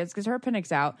 She has to get her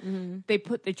appendix out. Mm-hmm.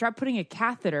 They try putting a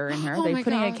catheter in her. Oh They're my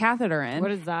putting a God. catheter in.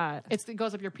 what is that? It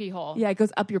goes up your pee hole. Yeah, it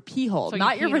goes up your pee hole, So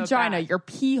not you your pee in a vagina. bag.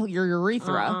 Your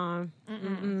urethra.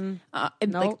 And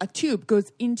like a tube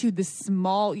goes into the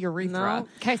small urethra. No.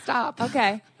 Okay, stop.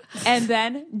 Okay, and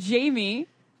then Jamie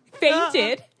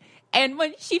fainted. And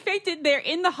when she fainted, they're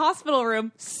in the hospital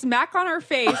room, smack on her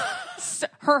face.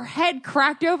 Her head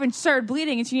cracked open, started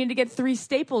bleeding, and she needed to get 3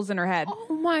 staples in her head.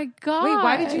 Oh my God. Wait,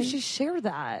 why did you just share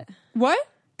that? What?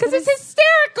 Because it's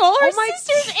hysterical. Her my-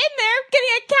 sister's in there getting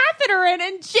a catheter in,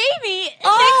 and Jamie makes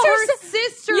her her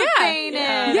sister Yeah.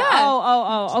 fainted. Yeah.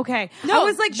 Oh, okay. No, I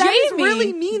was like, that is Jamie-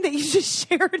 really mean that you just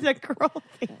shared a girl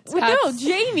fainted. Well, no, That's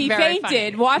Jamie very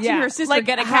fainted funny. watching Yeah. her sister Like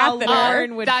get a how catheter.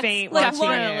 Lauren would That's faint like watching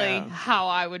literally you. how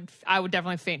I would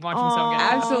definitely faint watching someone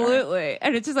get Absolutely.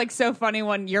 And it's just like so funny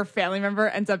when your family member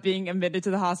ends up being admitted to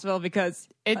the hospital because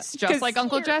It's just like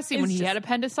Uncle Jesse when it's he just- had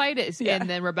appendicitis, Yeah. and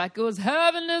then Rebecca was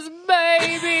having this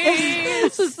baby.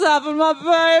 just having my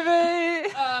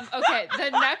baby. Okay, the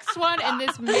next one, and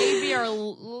this may be our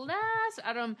last.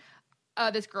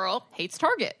 This girl hates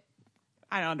Target.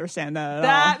 I don't understand that at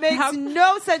That all. makes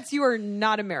no sense. You are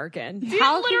not American.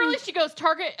 Literally, she goes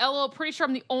Target. LOL. Pretty sure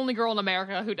I'm the only girl in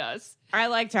America who does. I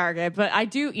like Target, but I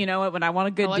do, you know what, when I want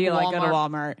a good I like deal, I go to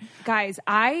Walmart. Walmart. Guys,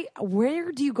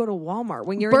 where do you go to Walmart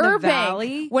when you're in the Burbank.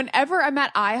 Valley? Whenever I'm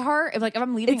at iHeart, if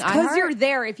I'm leaving It's because iHeart. you're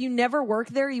there. If you never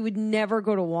worked there, you would never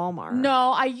go to Walmart.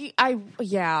 No,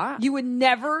 yeah. You would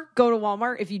never go to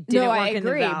Walmart if you didn't No, work I in the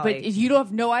agree, Valley. but you don't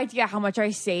have no idea how much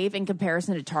I save in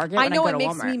comparison to Target. I when know I it go to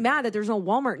makes Walmart. me mad that there's no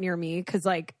Walmart near me because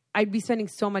like I'd be spending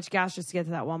so much gas just to get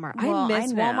to that Walmart. Well, I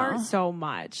miss I know. Walmart so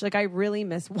much. Like I really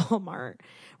miss Walmart.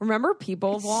 Remember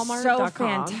people of Walmart? So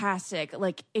fantastic.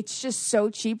 Like it's just so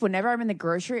cheap. Whenever I'm in the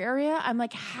grocery area, I'm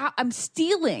like, how I'm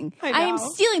stealing. I I am know.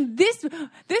 stealing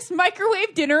this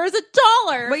microwave dinner is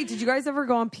 $1. Wait, did you guys ever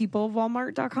go on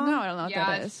peopleofwalmart.com? No, I don't know what Yeah,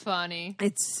 that it's is. funny.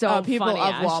 It's so People funny, of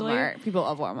Ashley. Walmart. People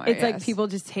of Walmart. It's like yes. people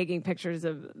just taking pictures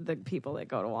of the people that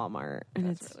go to Walmart, and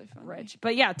it's really funny. rich.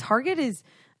 But yeah, Target is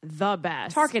the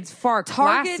best. Target's far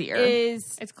Target classier.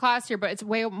 is, It's classier, but it's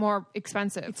way more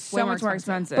expensive. It's so much more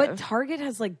expensive. but Target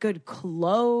has like good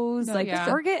clothes. Like yeah.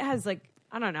 Target has like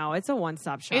I don't know. It's a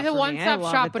one-stop shop. It's a for me. I one-stop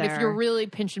love shop, it but if there. you're really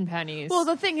pinching pennies, well,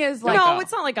 the thing is, like, no,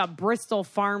 it's not like a Bristol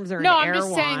Farms or no, an I'm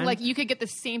just saying, Erewhon. like you could get the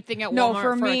same thing at no, Walmart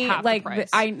for me, half like the price.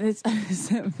 I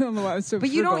don't know why I'm so. But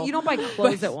you frugal. don't buy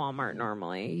clothes at Walmart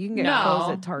normally. You can get No,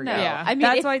 clothes at Target. no. Yeah. I mean,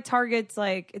 that's if- why Target's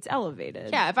like it's elevated.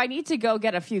 Yeah, if I need to go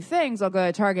get a few things, I'll go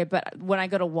to Target. But when I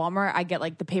go to Walmart, I get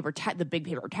like the the big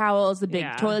paper towels, the big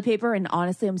Yeah. toilet paper, and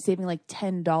honestly, I'm saving like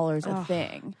 $10 a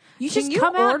thing. You Can should you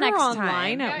come out order next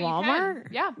online time. at you Walmart? can.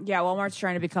 Yeah. Yeah, Walmart's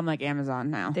trying to become like Amazon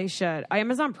now. They should.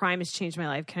 Amazon Prime has changed my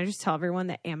life. Can I just tell everyone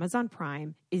that Amazon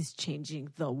Prime is changing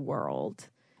the world?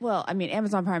 Well, I mean,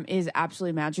 Amazon Prime is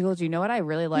absolutely magical. Do you know what I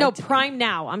really like? No, Prime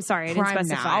Now. I'm sorry, I Prime didn't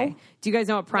specify. Now? Do you guys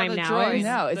know what Prime the Now droids. is?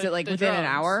 No, is it like the within an drones.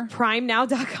 hour?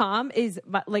 PrimeNow.com is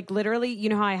like literally, you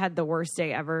know how I had the worst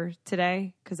day ever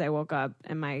today because I woke up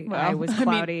and my eye was I mean,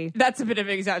 cloudy. that's a bit of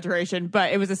an exaggeration,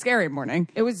 but it was a scary morning.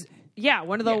 It was Yeah,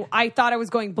 one of the. I thought I was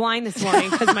going blind this morning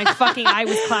because my fucking eye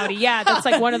was cloudy. Yeah, that's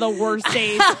like one of the worst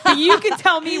days. But you can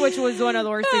tell me which was one of the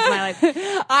worst days of my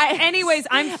life. Anyways,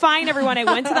 I'm fine, everyone. I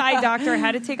went to the eye doctor. I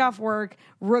had to take off work,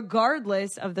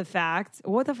 regardless of the fact.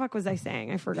 What the fuck was I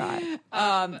saying? I forgot.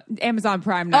 Amazon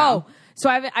Prime now. Oh, so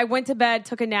I went to bed,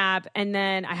 took a nap, and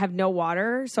then I have no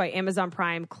water. So I Amazon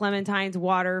Prime clementines,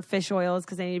 water, fish oils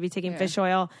because I need to be taking fish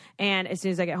oil. And as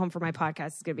soon as I get home for my podcast,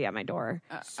 it's gonna be at my door.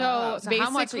 So how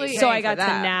much basically, So I got to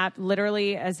nap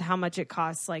literally as how much it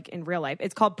costs like in real life.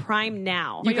 It's called Prime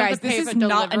Now. You guys, this is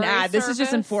not an ad. This is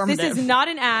just informative. This is not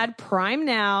an ad. Prime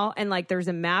Now, and like there's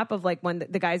a map of like when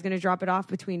the guy's going to drop it off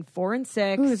between 4 and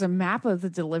 6. Ooh, there's a map of the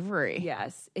delivery.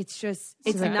 Yes, it's just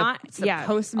So it's like not. it's the Yeah, a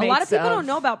Postmates lot of people of don't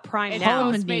know about Prime it's Now.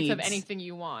 Postmates needs. of anything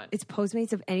you want. It's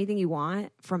Postmates of anything you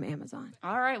want from Amazon.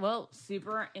 All right, well,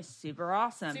 super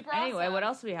awesome. Super Anyway, awesome. what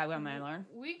else do we have on my learn?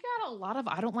 We got a lot of.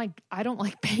 I don't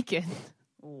like bacon.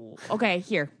 Ooh. Okay,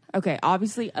 here. Okay,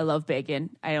 obviously I love bacon.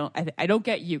 I don't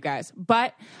get you guys,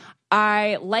 but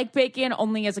I like bacon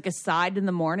only as like a side in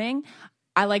the morning.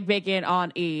 I like bacon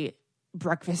on a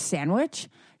breakfast sandwich.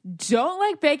 Don't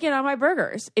like bacon on my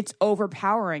burgers. It's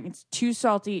overpowering. It's too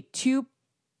salty.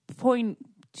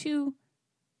 2.2.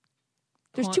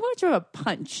 There's too much of a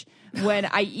punch when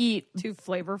I eat. Too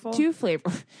flavorful. Too flavor.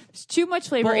 There's too much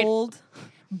flavor.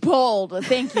 Bold.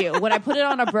 Thank you. When I put it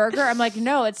on a burger, I'm like,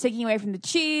 no, it's taking away from the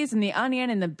cheese and the onion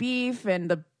and the beef and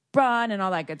the bun and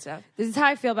all that good stuff. This is how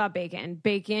I feel about bacon.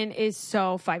 Bacon is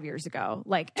so 5 years ago.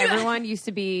 Like everyone used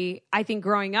to be, I think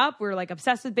growing up, we were like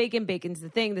obsessed with bacon. Bacon's the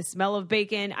thing, the smell of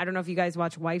bacon. I don't know if you guys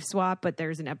watch Wife Swap, but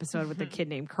there's an episode with a kid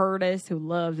named Curtis who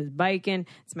loves his bacon.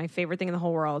 It's my favorite thing in the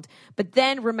whole world. But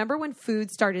then remember when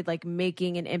food started like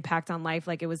making an impact on life?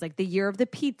 Like it was like the year of the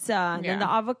pizza and then the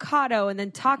avocado and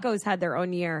then tacos had their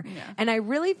own year. Yeah. And I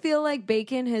really feel like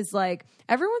bacon has like,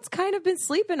 everyone's kind of been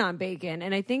sleeping on bacon.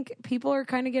 And I think people are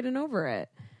kind of getting over it.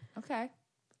 Okay.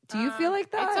 Do you feel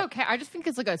like that? It's okay. I just think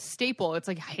it's like a staple. It's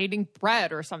like hating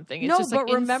bread or something. It's No, just but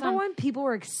like remember when people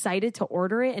were excited to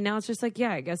order it, and now it's just like,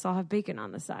 yeah, I guess I'll have bacon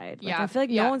on the side. Like, I feel like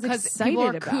no one's excited people are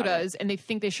about kudas it. and they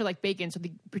think they should like bacon, so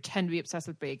they pretend to be obsessed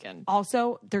with bacon.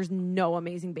 Also, there's no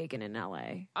amazing bacon in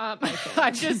LA. I'm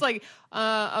just like,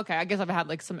 okay, I guess I've had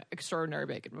like some extraordinary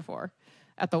bacon before.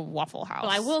 At the Waffle House. Well,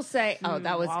 I will say,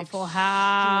 that was Waffle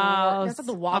House. That's not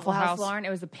the Waffle House, Lauren. It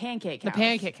was the Pancake House. The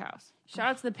Pancake House. Shout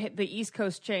out to the East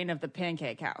Coast chain of the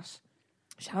Pancake House.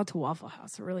 Shout out to Waffle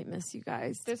House. I really miss you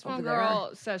guys. This one girl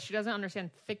says she doesn't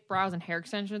understand thick brows and hair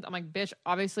extensions. I'm like, bitch,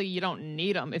 obviously you don't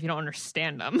need them if you don't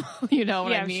understand them. You know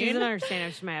what I mean? If she doesn't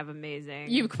understand it, she might have amazing.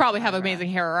 You probably have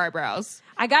amazing hair or eyebrows.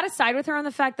 I got to side with her on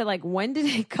the fact that, like, when did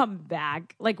it come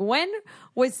back? Like, when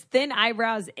was thin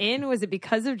eyebrows in? Was it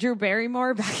because of Drew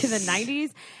Barrymore back in the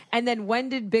 90s? And then when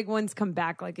did big ones come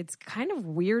back? Like, it's kind of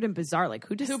weird and bizarre. Like,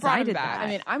 who decided that? I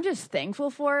mean, I'm just thankful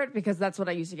for it because that's what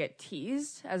I used to get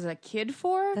teased as a kid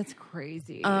for. That's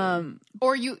crazy.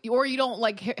 Or you don't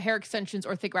like hair extensions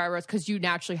or thick eyebrows because you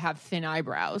naturally have thin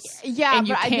eyebrows. Yeah, and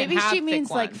you but can't maybe have she means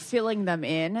thick like ones. filling them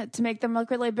in to make them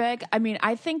look really big. I mean,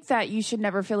 I think that you should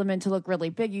never fill them in to look really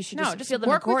big. You should just fill them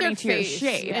work with according your to your face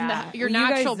shape. and your You guys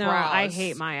natural know brows. I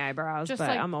hate my eyebrows, Just but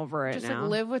like, I'm over it just now.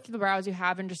 like live with the brows you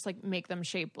have and just like make them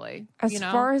shapely. As you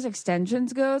know? far as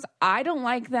extensions goes, I don't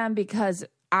like them because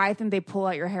I think they pull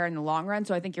out your hair in the long run.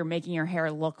 So I think you're making your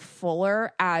hair look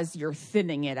fuller as you're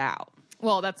thinning it out.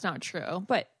 Well, that's not true.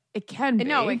 But it can be.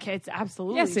 No, it's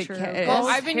absolutely Yes, it true. can. Well,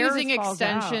 Those I've been using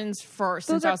extensions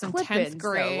since I was in 10th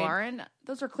grade. though, Lauren.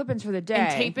 Those are clip-ins for the day.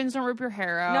 And tape-ins don't rip your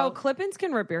hair out. No, clip-ins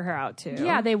can rip your hair out too.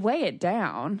 Yeah, they weigh it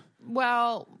down.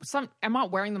 Well, I'm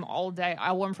not wearing them all day.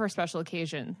 I wear them for a special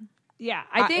occasion. Yeah,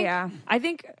 I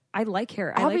think I like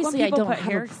hair. Obviously, I like when people don't put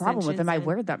have hair a problem with them. I extensions in.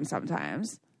 wear them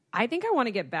sometimes. I think I want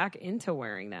to get back into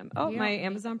wearing them. Oh, my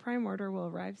Amazon Prime order will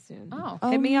arrive soon. Oh.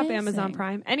 Hit me up, Amazing. Amazon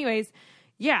Prime. Anyways,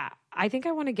 yeah, I think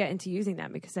I want to get into using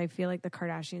them because I feel like the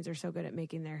Kardashians are so good at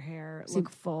making their hair look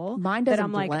full. mine that doesn't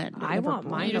I'm like, blend. It I never want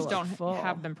blends. mine You to just look don't full.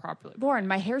 have them properly. Lauren,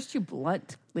 my hair's too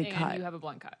bluntly And cut. you have a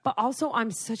blunt cut. But also,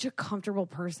 I'm such a comfortable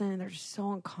person. They're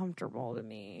so uncomfortable to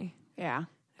me. Yeah.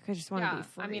 Like, I just want to be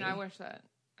free. I mean, I wish that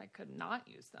I could not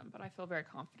use them, but I feel very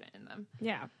confident in them.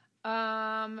 Yeah. All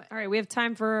All right, we have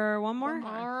time for one more.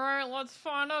 right, let's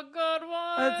find a good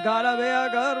one. It's gotta be a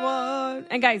good one.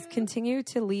 And guys, continue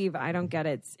to leave I don't get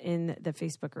it's in the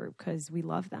Facebook group because we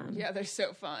love them. Yeah, they're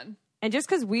so fun. And just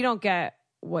because we don't get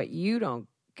what you don't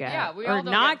get, Yeah, we or all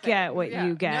don't not get get things. what Yeah.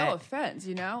 you get, No offense,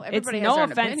 it's everybody has no their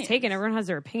own offense opinions. taken. Everyone has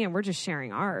their opinion. We're just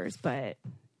sharing ours, but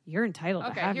you're entitled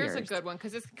to Okay, have here's yours. a good one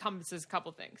because this encompasses a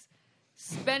couple things.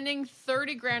 Spending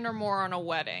 $30,000 or more on a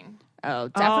wedding. Oh,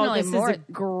 definitely this more. is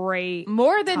a great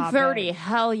More than topic. 30.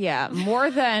 Hell yeah.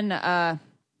 More than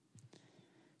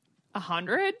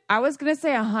 100? I was going to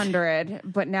say 100,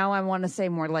 but now I want to say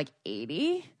more like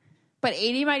 80. But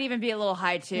 80 might even be a little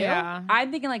high too. Yeah.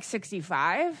 I'm thinking like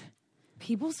 65.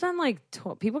 People spend like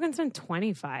people can spend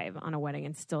 25 on a wedding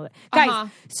and still guys.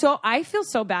 So I feel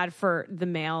so bad for the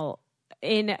male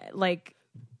in like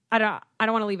I don't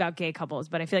want to leave out gay couples,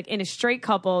 but I feel like in a straight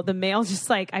couple, the male just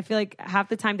like I feel like half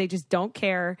the time they just don't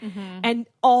care, and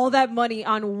all that money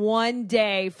on one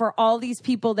day for all these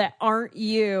people that aren't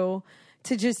you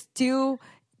to just do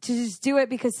it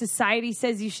because society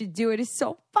says you should do it is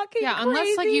so fucking crazy.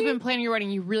 Unless like you've been planning your wedding,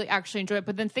 you really actually enjoy it.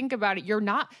 But then think about it.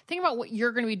 Think about what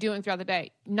you're going to be doing throughout the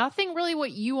day. Nothing really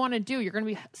what you want to do. You're going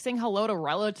to be saying hello to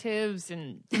relatives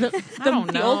and I don't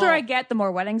know. The older I get, the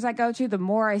more weddings I go to, the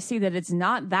more I see that it's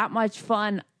not that much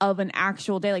fun of an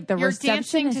actual day. Like the You're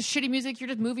reception dancing to shitty music. You're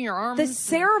just moving your arms. The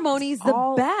ceremony's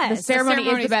the best. The ceremony is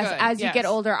ceremony's the best. good, As you yes. get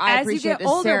older, I As you appreciate get the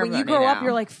older, ceremony when you grow up, now.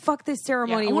 you're like, fuck this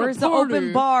ceremony. Yeah, I wanna Where's the party.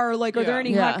 open bar? Like, are there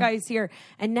any Yeah. hot guys here?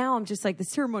 And now I'm just like, the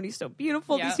ceremony's so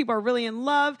beautiful. Yeah. These people are really in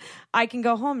love. I can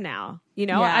go home now. You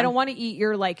know, Yeah. I don't want to eat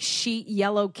your like sheet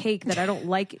yellow cake that I don't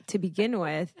like to begin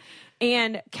with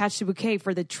and catch the bouquet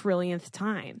for the trillionth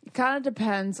time. Kind of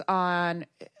depends on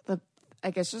I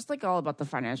guess just like all about the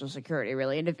financial security,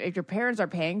 really. And if your parents are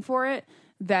paying for it,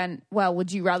 then, well,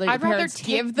 would you rather your I'd rather parents take-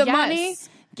 give the yes. money?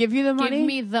 Give you the money?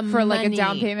 me the for like a down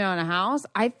money. payment on a house?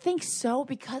 I think so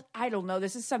because I don't know.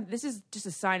 This is just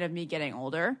a sign of me getting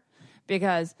older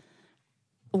because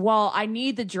while I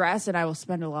need the dress and I will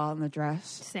spend a lot on the dress,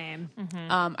 Same.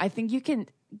 I think you can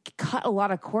cut a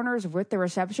lot of corners with the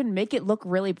reception, make it look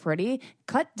really pretty,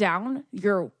 cut down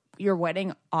your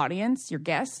wedding audience, your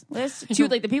guest list to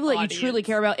like the people that you truly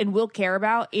care about and will care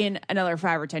about in another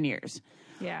 5 or 10 years.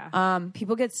 Yeah.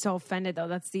 People get so offended though.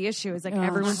 That's the issue. Is like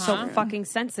everyone's so fucking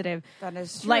sensitive. That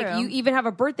is Like true. you even have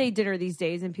a birthday dinner these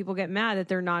days and people get mad that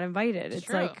they're not invited. It's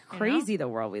true, like crazy the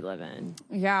world we live in.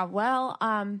 Yeah, well,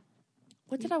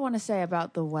 what did I want to say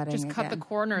about the wedding? Just cut the again?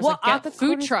 corners. Well, Like, get the food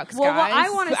corners- trucks, well, what guys. I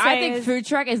wanna I say think is- food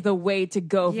truck is the way to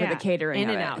go for the catering. in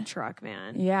of and it. out truck,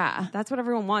 man. Yeah. That's what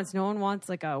everyone wants. No one wants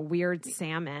like a weird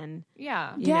salmon.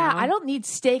 Yeah. Yeah, know? I don't need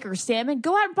steak or salmon.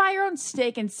 Go out and buy your own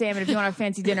steak and salmon if you want a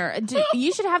fancy dinner.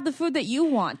 You should have the food that you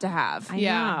want to have. I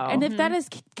Yeah. know. And if that is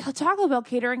Taco Bell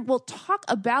catering, we'll talk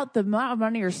about the amount of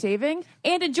money you're saving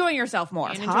and enjoying yourself more.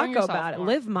 And talk enjoying yourself about it. more.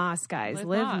 Live Moss, guys. Live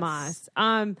Live Moss.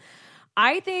 Moss.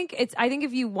 I think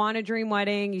if you want a dream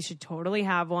wedding, you should totally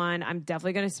have one. I'm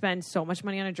definitely going to spend so much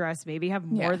money on a dress, maybe have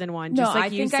more than one. No, Just like I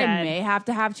you think said. I may have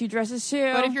to have 2 dresses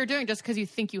too. But if you're doing it just because you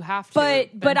think you have to, But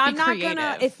then I'm be not creative.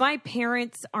 gonna. If my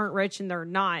parents aren't rich and they're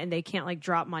not, and they can't like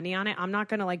drop money on it, I'm not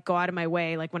gonna like go out of my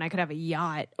way like when I could have a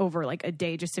yacht over like a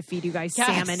day just to feed you guys Yes,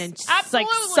 salmon and like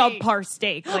absolutely. subpar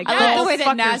steak. Like I like go the way that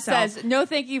fuck Nat yourself. says, no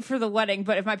thank you for the wedding,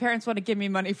 but if my parents want to give me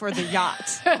money for the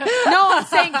yacht. No, I'm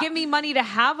saying give me money to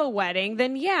have a wedding.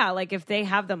 Then yeah, like if they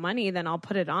have the money, then I'll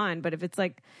put it on. But if it's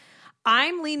like,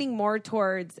 I'm leaning more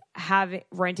towards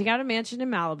renting out a mansion in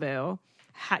Malibu,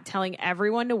 telling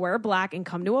everyone to wear black and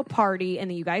come to a party, and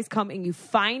then you guys come and you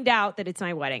find out that it's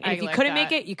my wedding. And I if you like couldn't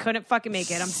that. make it, you couldn't fucking make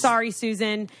it. I'm sorry,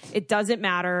 Susan. It doesn't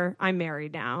matter. I'm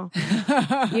married now.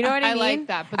 You know what I I mean? like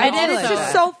that, but and then then it's also-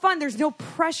 just so fun. There's no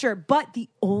pressure. But the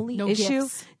only No issue.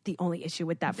 gifts. The only issue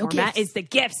with that format gifts. is the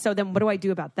gifts. So then what do I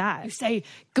do about that? You say,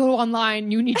 go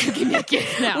online. You need to give me a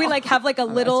gift now. We like have like a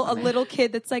little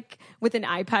kid that's like with an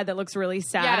iPad that looks really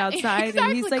sad Yeah, outside, exactly.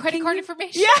 and he's like Credit "Can card you-"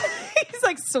 information. Yeah, he's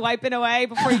like swiping away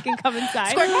before he can come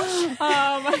inside.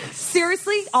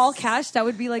 Seriously, all cash. That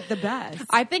would be like the best.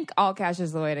 I think all cash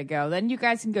is the way to go. Then you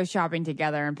guys can go shopping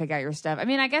together and pick out your stuff. I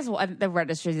mean, I guess the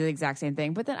registry is the exact same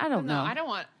thing, but then I don't No, know. I don't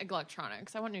want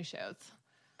electronics. I want new shows.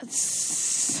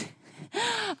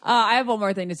 I have one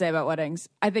more thing to say about weddings.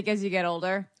 I think as you get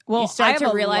older, Well, you I start have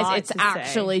to a realize lot it's to say.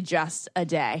 actually just a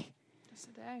day.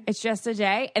 Today. It's just a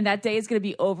day, and that day is going to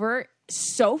be over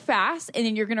so fast, and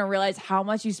then you're going to realize how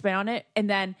much you spent on it, and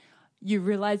then you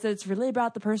realize that it's really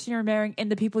about the person you're marrying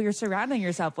and the people you're surrounding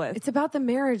yourself with. It's about the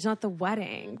marriage, not the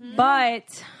wedding.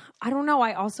 But I don't know.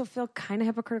 I also feel kind of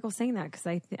hypocritical saying that because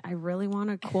I really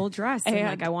want a cool dress and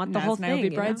like I want the whole thing. Be you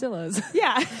know? bridezillas.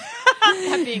 Yeah.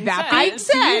 That being That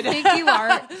said, being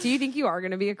said, do you think you are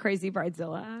going to be a crazy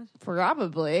bridezilla?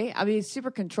 Probably. I mean,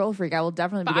 super control freak. I will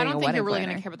definitely be but I getting don't a think wedding you're really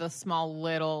planner. going to care about those small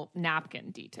little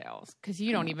napkin details because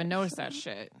you don't even notice that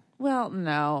shit. Well,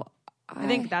 no. I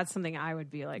think that's something I would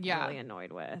be like Yeah. really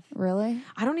annoyed with. Really?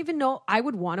 I don't even know. I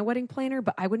would want a wedding planner,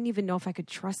 but I wouldn't even know if I could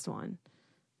trust one.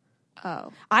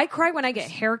 Oh. I cry when I get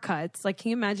haircuts. Like,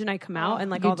 can you imagine I come out and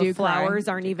like all the flowers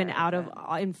aren't even out of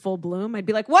in full bloom? I'd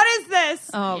be like, what is this?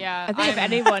 Oh, Yeah, I think if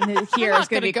anyone here is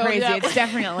going to be crazy, it's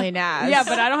definitely Naz. Yeah,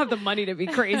 but I don't have the money to be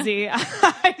crazy.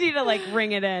 I need to like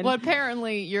ring it in. Well,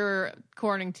 apparently you're,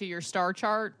 according to your star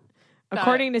chart,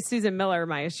 According to Susan Miller,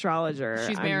 my astrologer,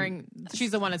 she's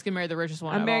the one that's going to marry the richest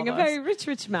one. I'm marrying a of all of very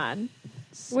rich man,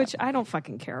 which I don't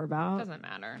fucking care about. Doesn't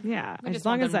matter. Yeah, We as just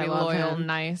long want as them I to be love loyal, him.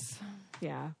 nice.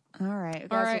 Yeah. All right, guys.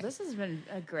 All right. So this has been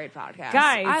a great podcast,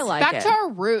 Guys, I like Back it. to our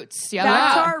roots. Yeah,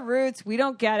 Back to our roots. We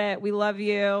don't get it. We love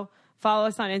you. Follow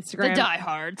us on Instagram. The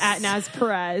diehards. At Naz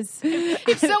Perez.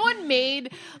 If someone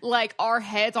made like our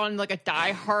heads on like a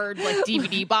Die Hard like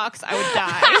DVD box, I would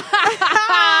die.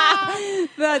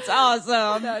 That's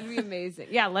awesome. That would be amazing.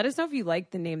 Yeah, let us know if you like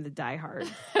the name The Die Hard.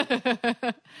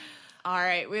 All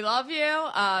right, we love you.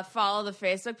 Follow the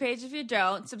Facebook page if you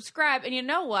don't. Subscribe, and you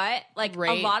know what? Like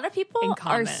Rate a lot of people and are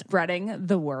comment. spreading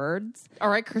the words. All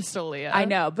right, Crystalia. I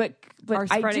know, but Are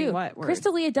I spreading do. what words?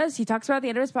 Crystal Leah does. He talks about at the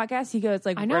end of his podcast. He goes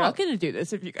like, I know. "We're not going to do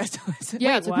this if you guys don't listen."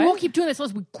 Yeah, Wait, it's like, what? we won't keep doing this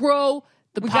unless we grow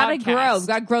the We podcast. gotta grow. We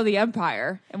gotta grow the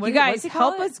empire. And what You what's guys he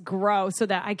call help it? us grow so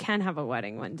that I can have a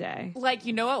wedding one day. Like,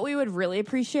 you know what we would really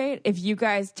appreciate if you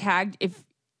guys tagged if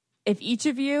each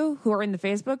of you who are in the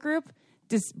Facebook group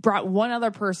just brought one other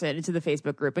person into the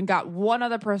Facebook group and got one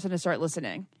other person to start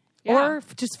listening. Or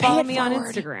just follow it me on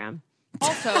forward. Instagram.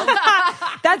 Also,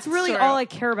 That's really True. all I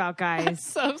care about, guys.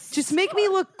 so Just make me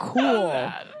look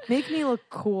cool. Make me look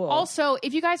cool. Also,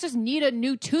 if you guys just need a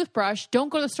new toothbrush, don't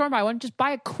go to the store and buy one. Just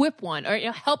buy a Quip one, or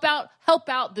help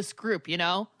out this group. You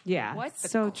know, yeah, What's the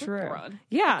so Quip true. run?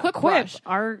 Yeah, Quip Quip. brush.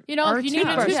 Our if you need a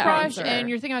toothbrush toothbrush sponsor. and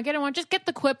you're thinking about getting one, just get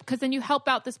the Quip because then you help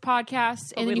out this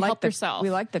podcast and then you help yourself.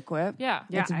 We like the Quip. Yeah.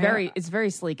 Yeah, It's very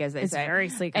sleek, as they It's say. very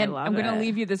sleek. I And love I'm going to it.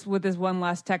 leave you with this one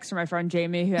last text from my friend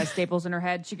Jamie, who has staples in her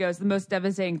head. She goes, "The most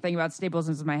devastating thing about staples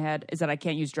in my head is that I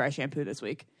can't use dry shampoo this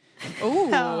week." Ooh.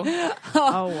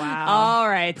 Oh wow! All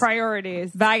right.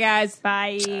 Priorities. Bye, guys.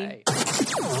 Bye.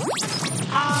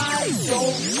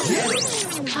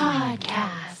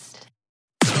 Podcast.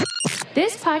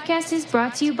 This podcast is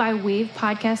brought to you by Wave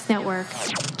Podcast Network.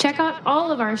 Check out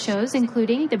all of our shows,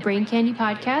 including the Brain Candy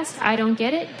Podcast, I Don't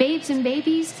Get It, Babes and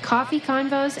Babies, Coffee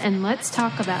Convos, and Let's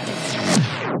Talk About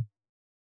It.